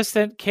 First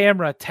assistant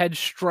camera Ted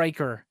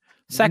Stryker.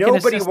 Second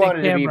Nobody assistant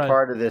wanted camera. to be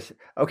part of this.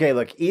 Okay,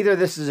 look, either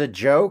this is a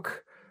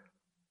joke,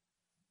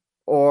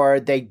 or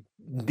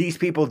these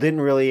people didn't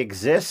really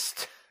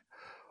exist,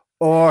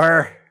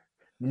 or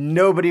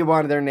nobody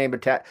wanted their name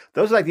attached.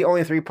 Those are like the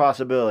only three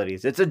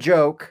possibilities. It's a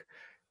joke,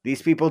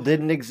 these people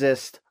didn't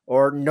exist,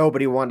 or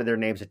nobody wanted their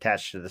names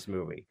attached to this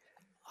movie.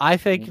 I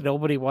think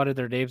nobody wanted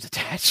their names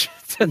attached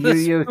to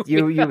this movie.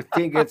 You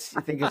think it's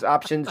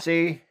option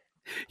C?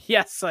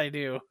 Yes, I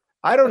do.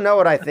 I don't know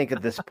what I think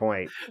at this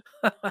point,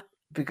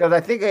 because I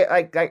think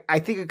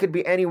it could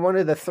be any one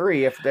of the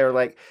three if they're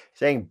like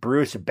saying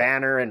Bruce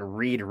Banner and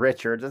Reed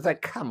Richards. It's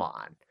like, come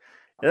on,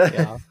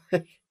 yeah.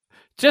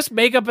 Just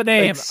make up a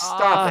name. Like,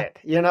 stop it.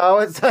 You know,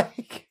 it's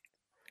like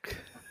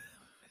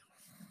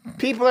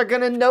people are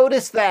gonna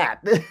notice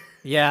that.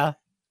 Yeah,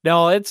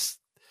 no, it's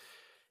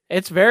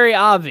very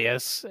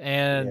obvious,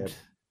 and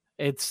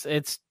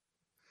it's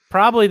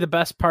probably the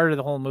best part of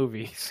the whole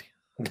movie.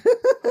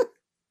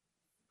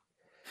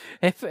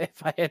 If I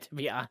had to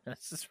be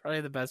honest, it's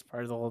probably the best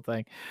part of the whole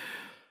thing.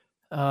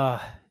 Yeah,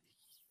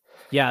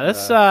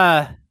 this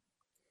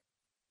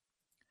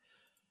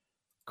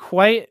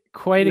quite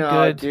a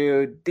good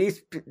dude.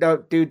 These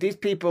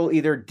people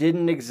either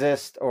didn't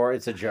exist or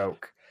it's a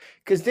joke.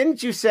 Because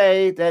didn't you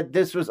say that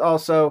this was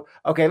also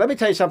okay? Let me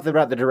tell you something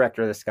about the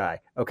director of this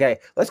guy. Okay,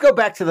 let's go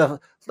back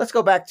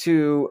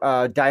to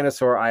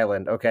Dinosaur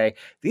Island. Okay,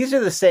 these are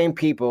the same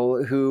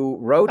people who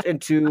wrote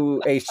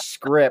into a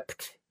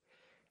script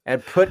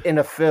and put in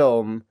a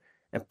film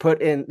and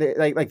put in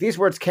like these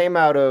words came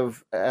out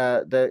of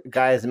the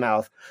guy's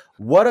mouth.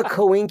 What a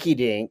coinky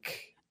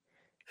dink.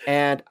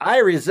 And I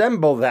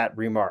resemble that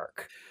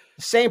remark.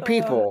 Same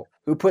people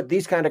who put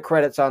these kind of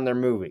credits on their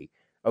movie.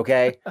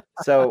 Okay.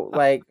 So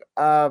like,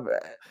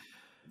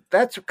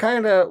 that's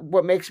kind of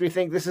what makes me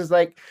think this is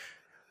like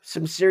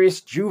some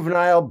serious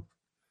juvenile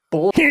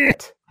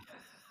bullshit.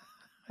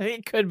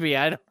 It could be.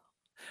 I don't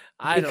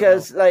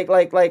because like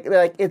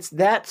it's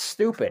that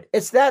stupid.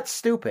 It's that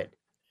stupid,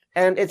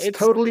 and it's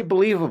totally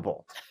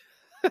believable.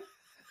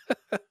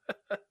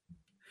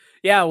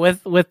 Yeah,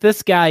 with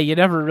this guy, you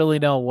never really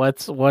know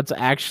what's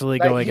actually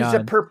going on. He's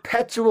a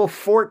perpetual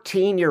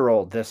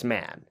 14-year-old. This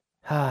man.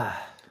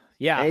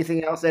 Yeah.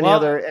 Anything else? Any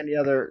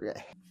other?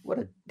 What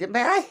a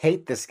man! I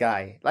hate this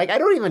guy. Like I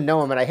don't even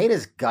know him, and I hate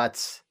his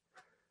guts.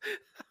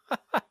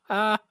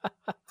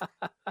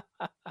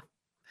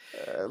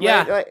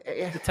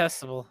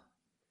 Detestable.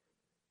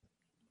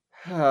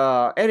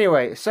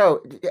 Anyway,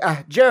 so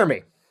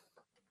Jeremy.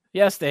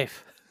 Yes,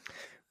 Dave.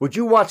 Would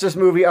you watch this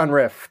movie on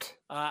Rift?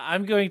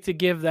 I'm going to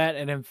give that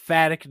an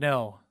emphatic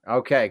no.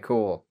 Okay,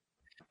 cool.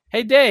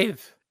 Hey,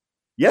 Dave.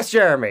 Yes,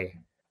 Jeremy.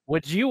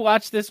 Would you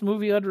watch this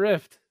movie on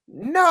Rift?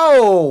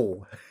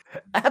 No,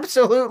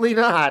 absolutely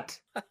not.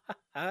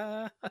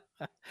 I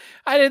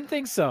didn't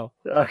think so.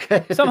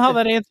 Okay. Somehow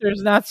that answer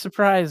is not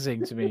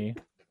surprising to me.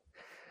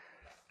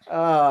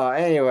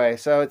 Anyway,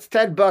 so it's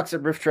 $10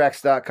 at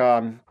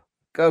rifftracks.com.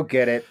 Go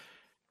get it.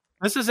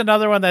 This is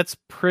another one that's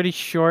pretty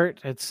short.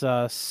 It's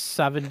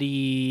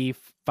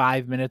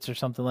 75 minutes or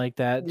something like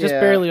that. Just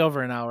barely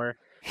over an hour.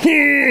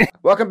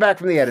 Welcome back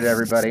from the edit,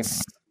 everybody.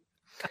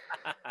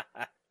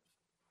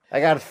 I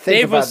got to think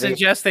Dave about was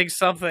suggesting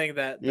something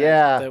that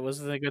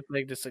wasn't a good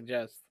thing to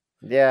suggest.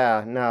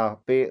 Yeah, no.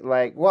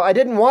 I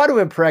didn't want to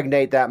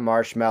impregnate that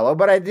marshmallow,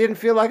 but I didn't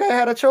feel like I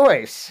had a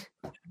choice.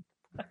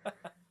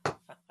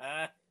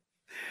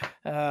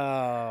 And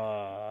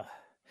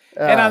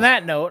on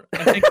that note,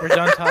 I think we're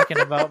done talking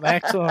about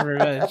Maximum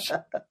Revenge.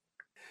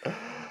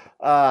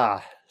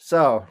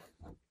 So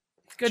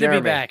it's good to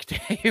be back,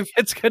 Dave.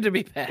 It's good to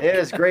be back. It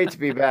is great to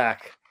be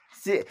back.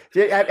 See,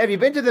 have you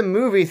been to the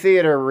movie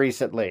theater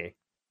recently?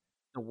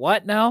 The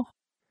what now?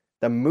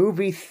 The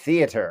movie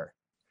theater.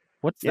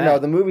 What's that? You know,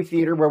 the movie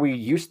theater where we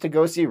used to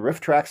go see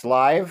RiffTrax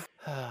live?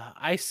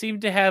 I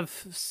seem to have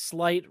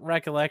slight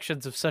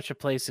recollections of such a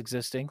place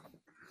existing.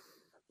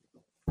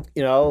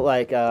 You know,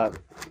 like I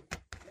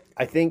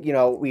think, you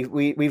know,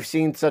 we've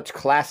seen such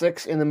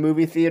classics in the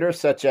movie theater,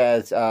 such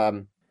as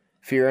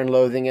Fear and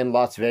Loathing in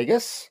Las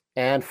Vegas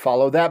and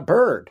Follow That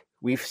Bird.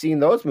 We've seen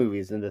those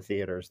movies in the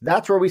theaters.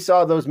 That's where we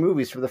saw those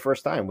movies for the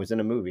first time, was in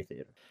a movie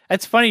theater.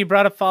 It's funny you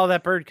brought up Follow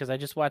That Bird because I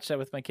just watched that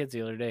with my kids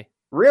the other day.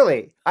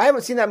 Really? I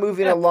haven't seen that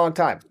movie in a long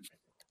time.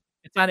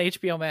 It's on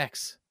HBO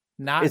Max.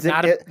 Not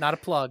a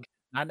plug,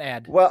 not an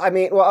ad. Well, I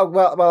mean,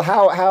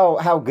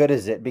 how good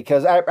is it?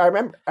 Because I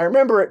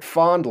remember it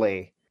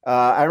fondly.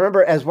 I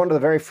remember it as one of the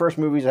very first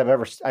movies I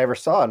ever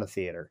saw in a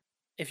theater.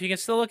 If you can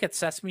still look at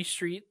Sesame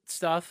Street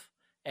stuff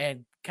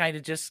and kind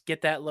of just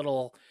get that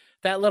little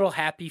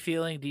happy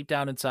feeling deep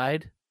down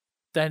inside,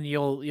 then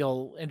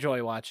you'll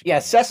enjoy watching. Yeah,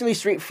 Sesame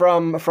Street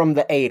from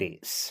the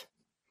 80s.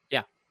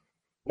 Yeah.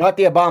 Not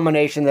the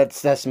abomination that's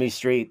Sesame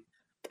Street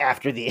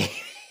after the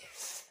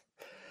 80s.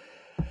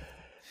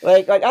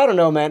 Like I don't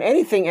know, man.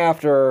 Anything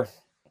after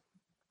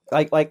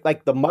like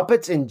the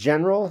Muppets in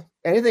general,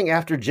 anything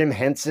after Jim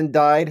Henson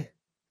died,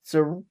 it's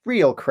a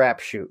real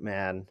crapshoot,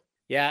 man.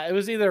 Yeah, it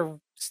was either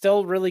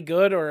still really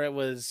good or it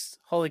was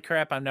holy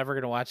crap, I'm never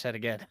gonna watch that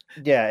again.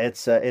 Yeah,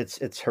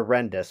 it's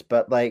horrendous.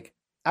 But like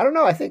I don't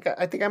know. I think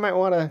I might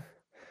want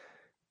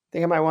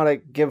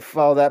to give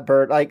Follow That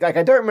Bird. Like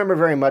I don't remember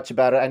very much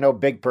about it. I know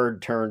Big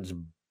Bird turns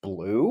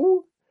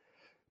blue,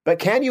 but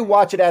can you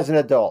watch it as an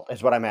adult?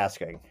 Is what I'm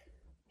asking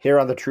here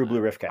on the True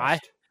Blue Riffcast.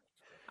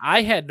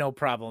 I had no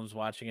problems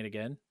watching it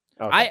again.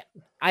 Okay.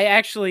 I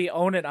actually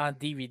own it on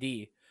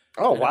DVD.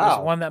 Oh, wow. It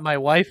was one that my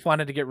wife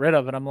wanted to get rid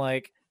of, and I'm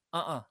like,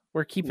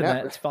 we're keeping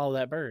that. Let's Follow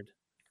That Bird.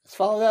 Let's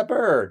Follow That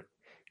Bird.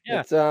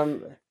 Yeah. It's,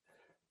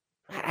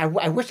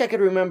 I wish I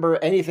could remember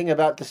anything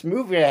about this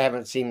movie I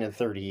haven't seen in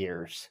 30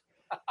 years.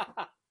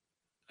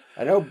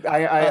 I know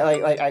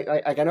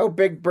I know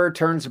Big Bird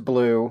turns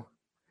blue.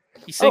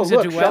 He sings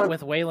a duet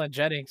with Waylon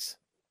Jennings.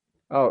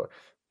 Oh,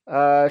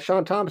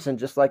 Sean Thompson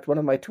just liked one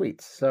of my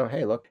tweets. So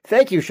hey, look,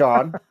 thank you,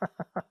 Sean.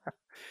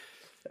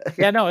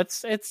 Yeah, no,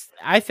 it's.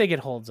 I think it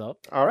holds up.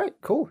 All right,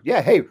 cool.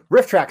 Yeah, hey,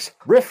 RiffTrax,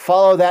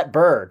 Follow That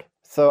Bird.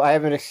 So I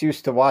have an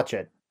excuse to watch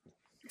it.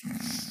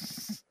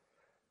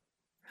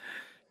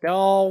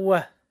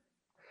 No,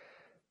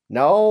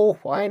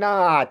 why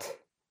not?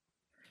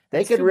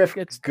 They could riff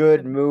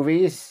good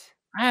movies.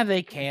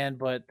 They can,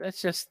 but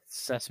that's just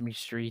Sesame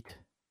Street.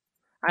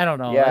 I don't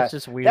know. Yeah, it's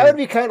just weird. That would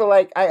be kind of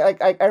like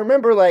I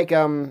remember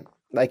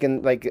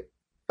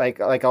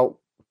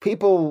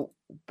people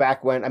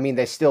back when, I mean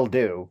they still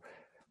do,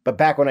 but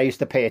back when I used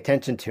to pay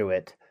attention to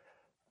it,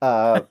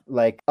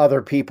 like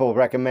other people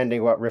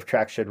recommending what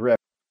RiffTrax should riff.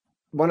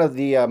 One of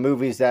the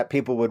movies that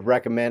people would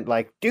recommend,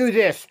 like, do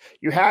this,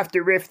 you have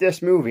to riff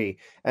this movie.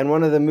 And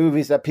one of the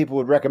movies that people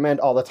would recommend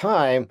all the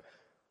time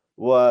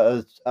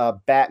was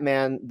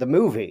Batman the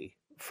movie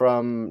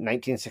from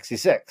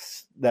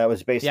 1966 that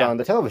was based on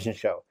the television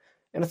show.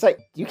 And it's like,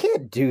 you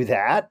can't do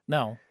that.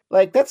 No.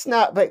 Like, that's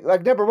not,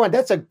 like number one,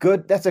 that's a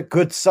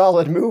good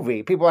solid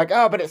movie. People are like,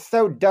 oh, but it's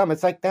so dumb.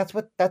 It's like, that's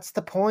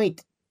the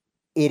point,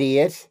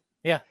 idiot.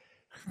 Yeah.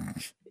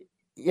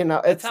 You know,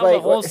 it's how like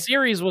the whole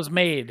series was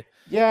made.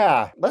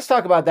 Yeah, let's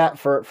talk about that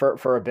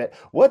for a bit.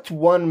 What's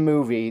one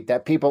movie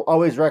that people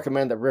always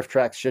recommend that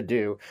RiffTrax should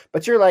do,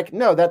 but you're like,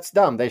 no, that's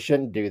dumb. They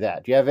shouldn't do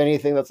that. Do you have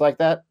anything that's like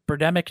that?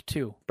 Birdemic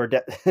 2.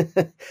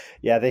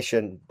 Yeah, they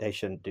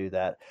shouldn't do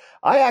that.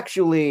 I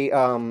actually,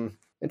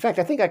 in fact,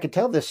 I think I could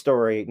tell this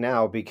story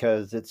now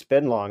because it's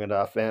been long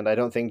enough, and I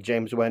don't think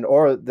James Wen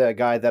or the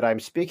guy that I'm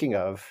speaking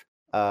of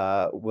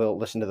will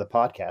listen to the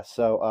podcast.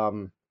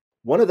 So,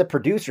 one of the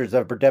producers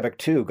of Birdemic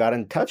 2 got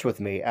in touch with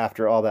me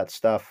after all that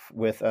stuff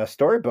with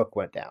Storybook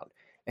went down.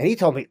 And he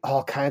told me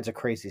all kinds of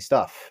crazy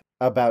stuff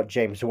about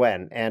James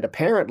Wen. And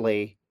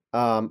apparently,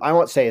 I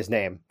won't say his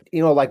name,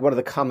 you know, like one of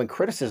the common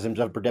criticisms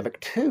of Birdemic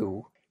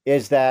 2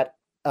 is that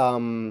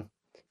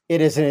it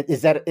it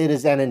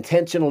is an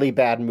intentionally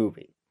bad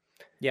movie.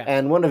 Yeah.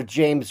 And one of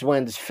James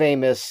Wan's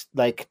famous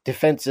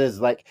defenses,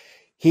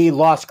 he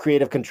lost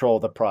creative control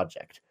of the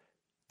project.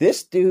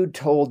 This dude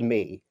told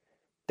me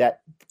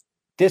that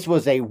this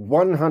was a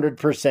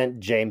 100%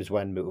 James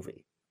Wan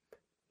movie.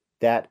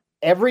 That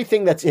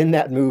everything that's in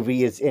that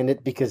movie is in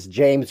it because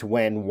James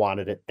Wan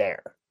wanted it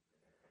there.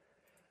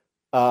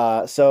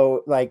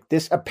 So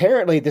this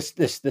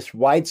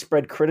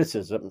widespread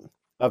criticism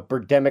of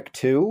Birdemic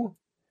 2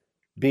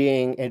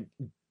 being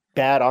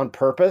bad on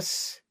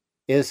purpose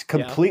is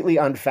completely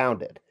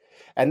unfounded.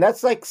 And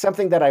that's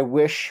something that I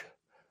wish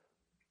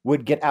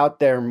would get out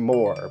there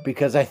more,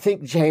 because I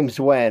think James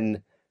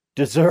Wan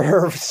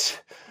deserves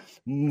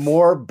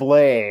more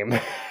blame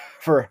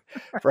for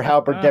how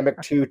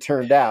Birdemic 2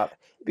 turned out,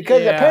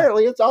 because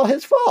apparently it's all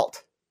his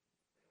fault.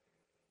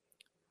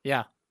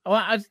 Yeah.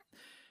 Well,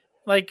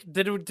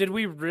 did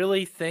we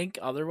really think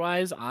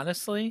otherwise,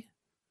 honestly?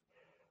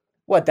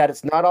 What, that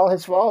it's not all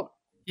his fault?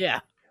 Yeah.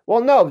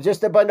 Well, no, but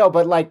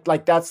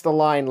that's the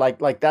line,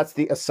 that's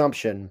the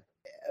assumption.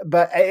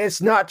 But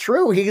it's not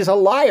true. He's a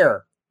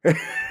liar.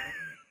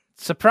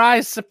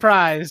 Surprise,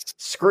 surprise.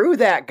 Screw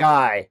that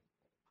guy.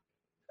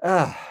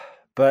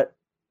 But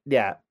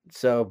yeah.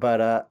 So,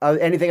 but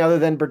anything other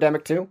than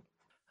Birdemic 2?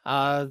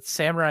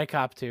 Samurai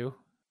Cop 2.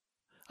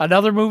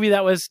 Another movie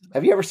that was.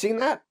 Have you ever seen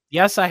that?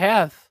 Yes, I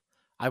have.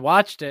 I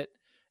watched it,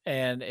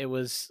 and it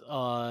was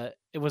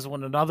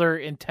another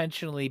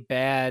intentionally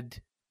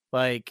bad.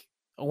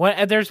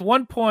 There's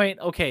one point.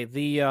 Okay,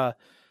 the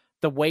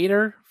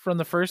waiter from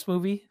the first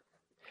movie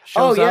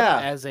shows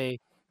up as a.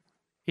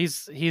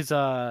 He's is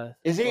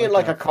he in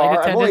a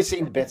car? I've only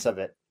seen bits of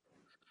it.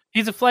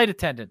 He's a flight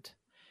attendant.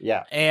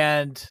 Yeah,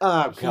 and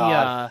oh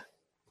god,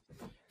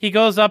 he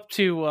goes up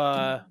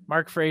to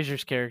Mark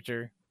Fraser's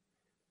character,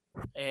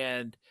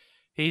 and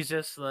he's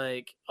just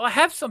like, "Oh, I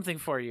have something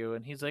for you,"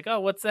 and he's like,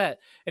 "Oh, what's that?"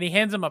 And he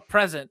hands him a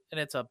present, and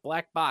it's a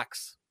black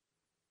box,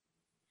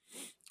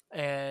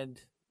 and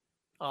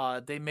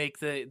they make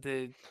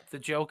the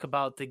joke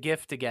about the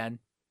gift again.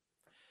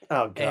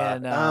 Oh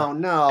god! Oh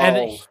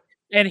no!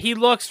 And he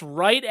looks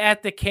right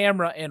at the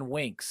camera and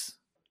winks.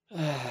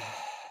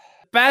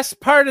 Best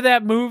part of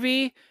that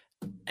movie,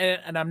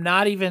 and I'm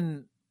not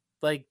even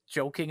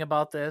joking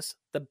about this,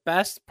 the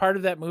best part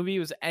of that movie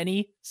was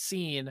any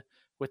scene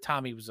with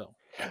Tommy Wiseau.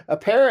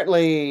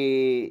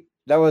 Apparently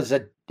it was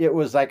a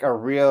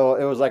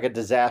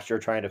disaster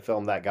trying to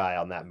film that guy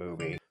on that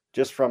movie,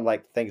 just from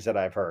things that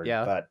I've heard.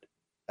 Yeah.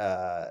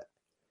 But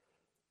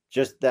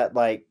just that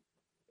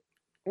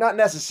not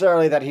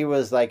necessarily that he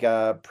was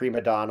a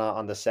prima donna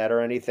on the set or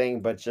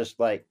anything, but just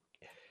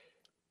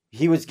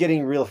he was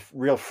getting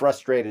real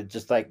frustrated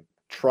just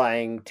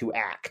trying to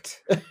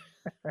act.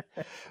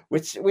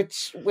 which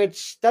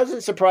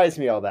doesn't surprise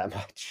me all that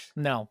much.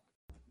 No.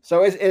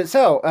 So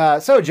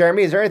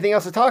Jeremy, is there anything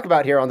else to talk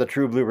about here on the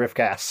True Blue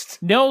Riffcast?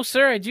 No,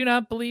 sir, I do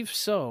not believe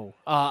so.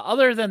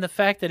 Other than the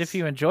fact that if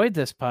you enjoyed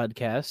this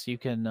podcast, you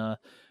can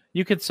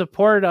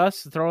support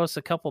us, throw us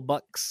a couple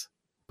bucks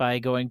by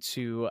going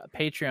to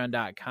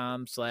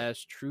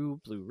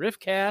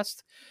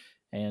patreon.com/trueblueriffcast.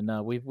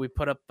 And we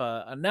put up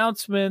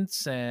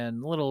announcements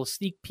and little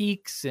sneak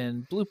peeks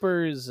and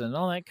bloopers and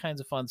all that kinds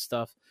of fun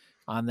stuff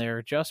on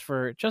there just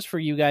for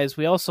you guys.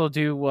 We also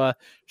do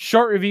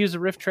short reviews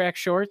of Riff Track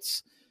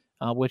shorts,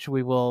 which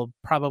we will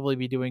probably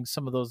be doing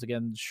some of those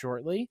again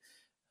shortly.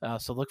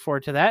 So look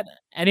forward to that.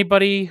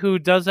 Anybody who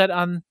does that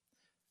on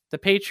the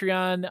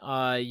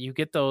Patreon, you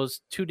get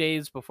those 2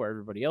 days before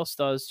everybody else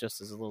does,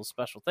 just as a little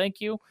special thank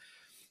you.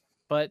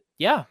 But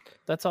yeah,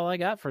 that's all I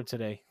got for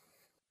today.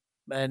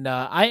 And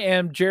I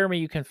am Jeremy.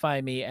 You can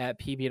find me at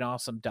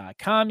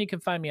pbandawesome.com. You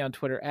can find me on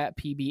Twitter at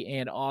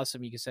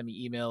pbandawesome. You can send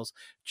me emails,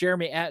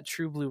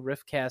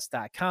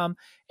 jeremy@trueblueriffcast.com.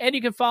 And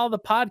you can follow the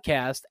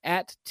podcast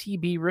at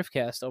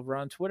tbriffcast over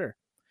on Twitter.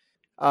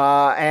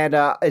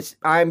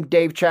 I'm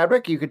Dave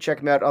Chadwick. You can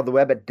check me out on the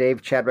web at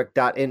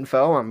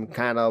davechadwick.info. I'm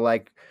kind of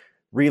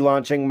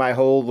relaunching my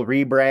whole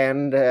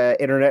rebrand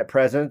internet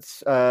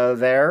presence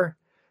there.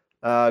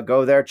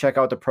 Go there, check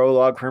out the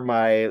prologue for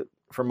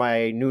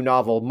my new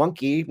novel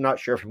Monkey. I'm not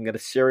sure if I'm going to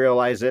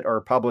serialize it or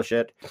publish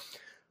it,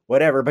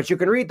 whatever, but you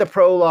can read the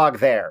prologue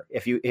there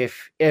if you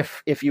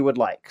would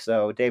like.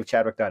 So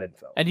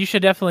davechadwick.info. And you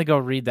should definitely go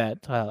read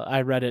that.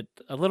 I read it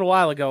a little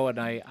while ago and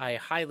I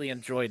highly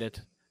enjoyed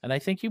it. And I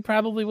think you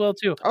probably will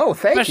too. Oh,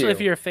 thank you. Especially if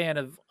you're a fan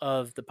of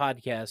the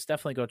podcast,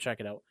 definitely go check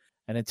it out.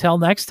 And until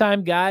next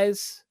time,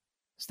 guys,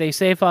 stay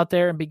safe out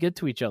there and be good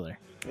to each other.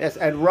 Yes,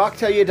 and rock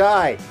till you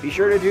die. Be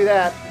sure to do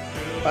that.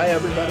 Bye,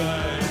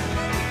 everybody.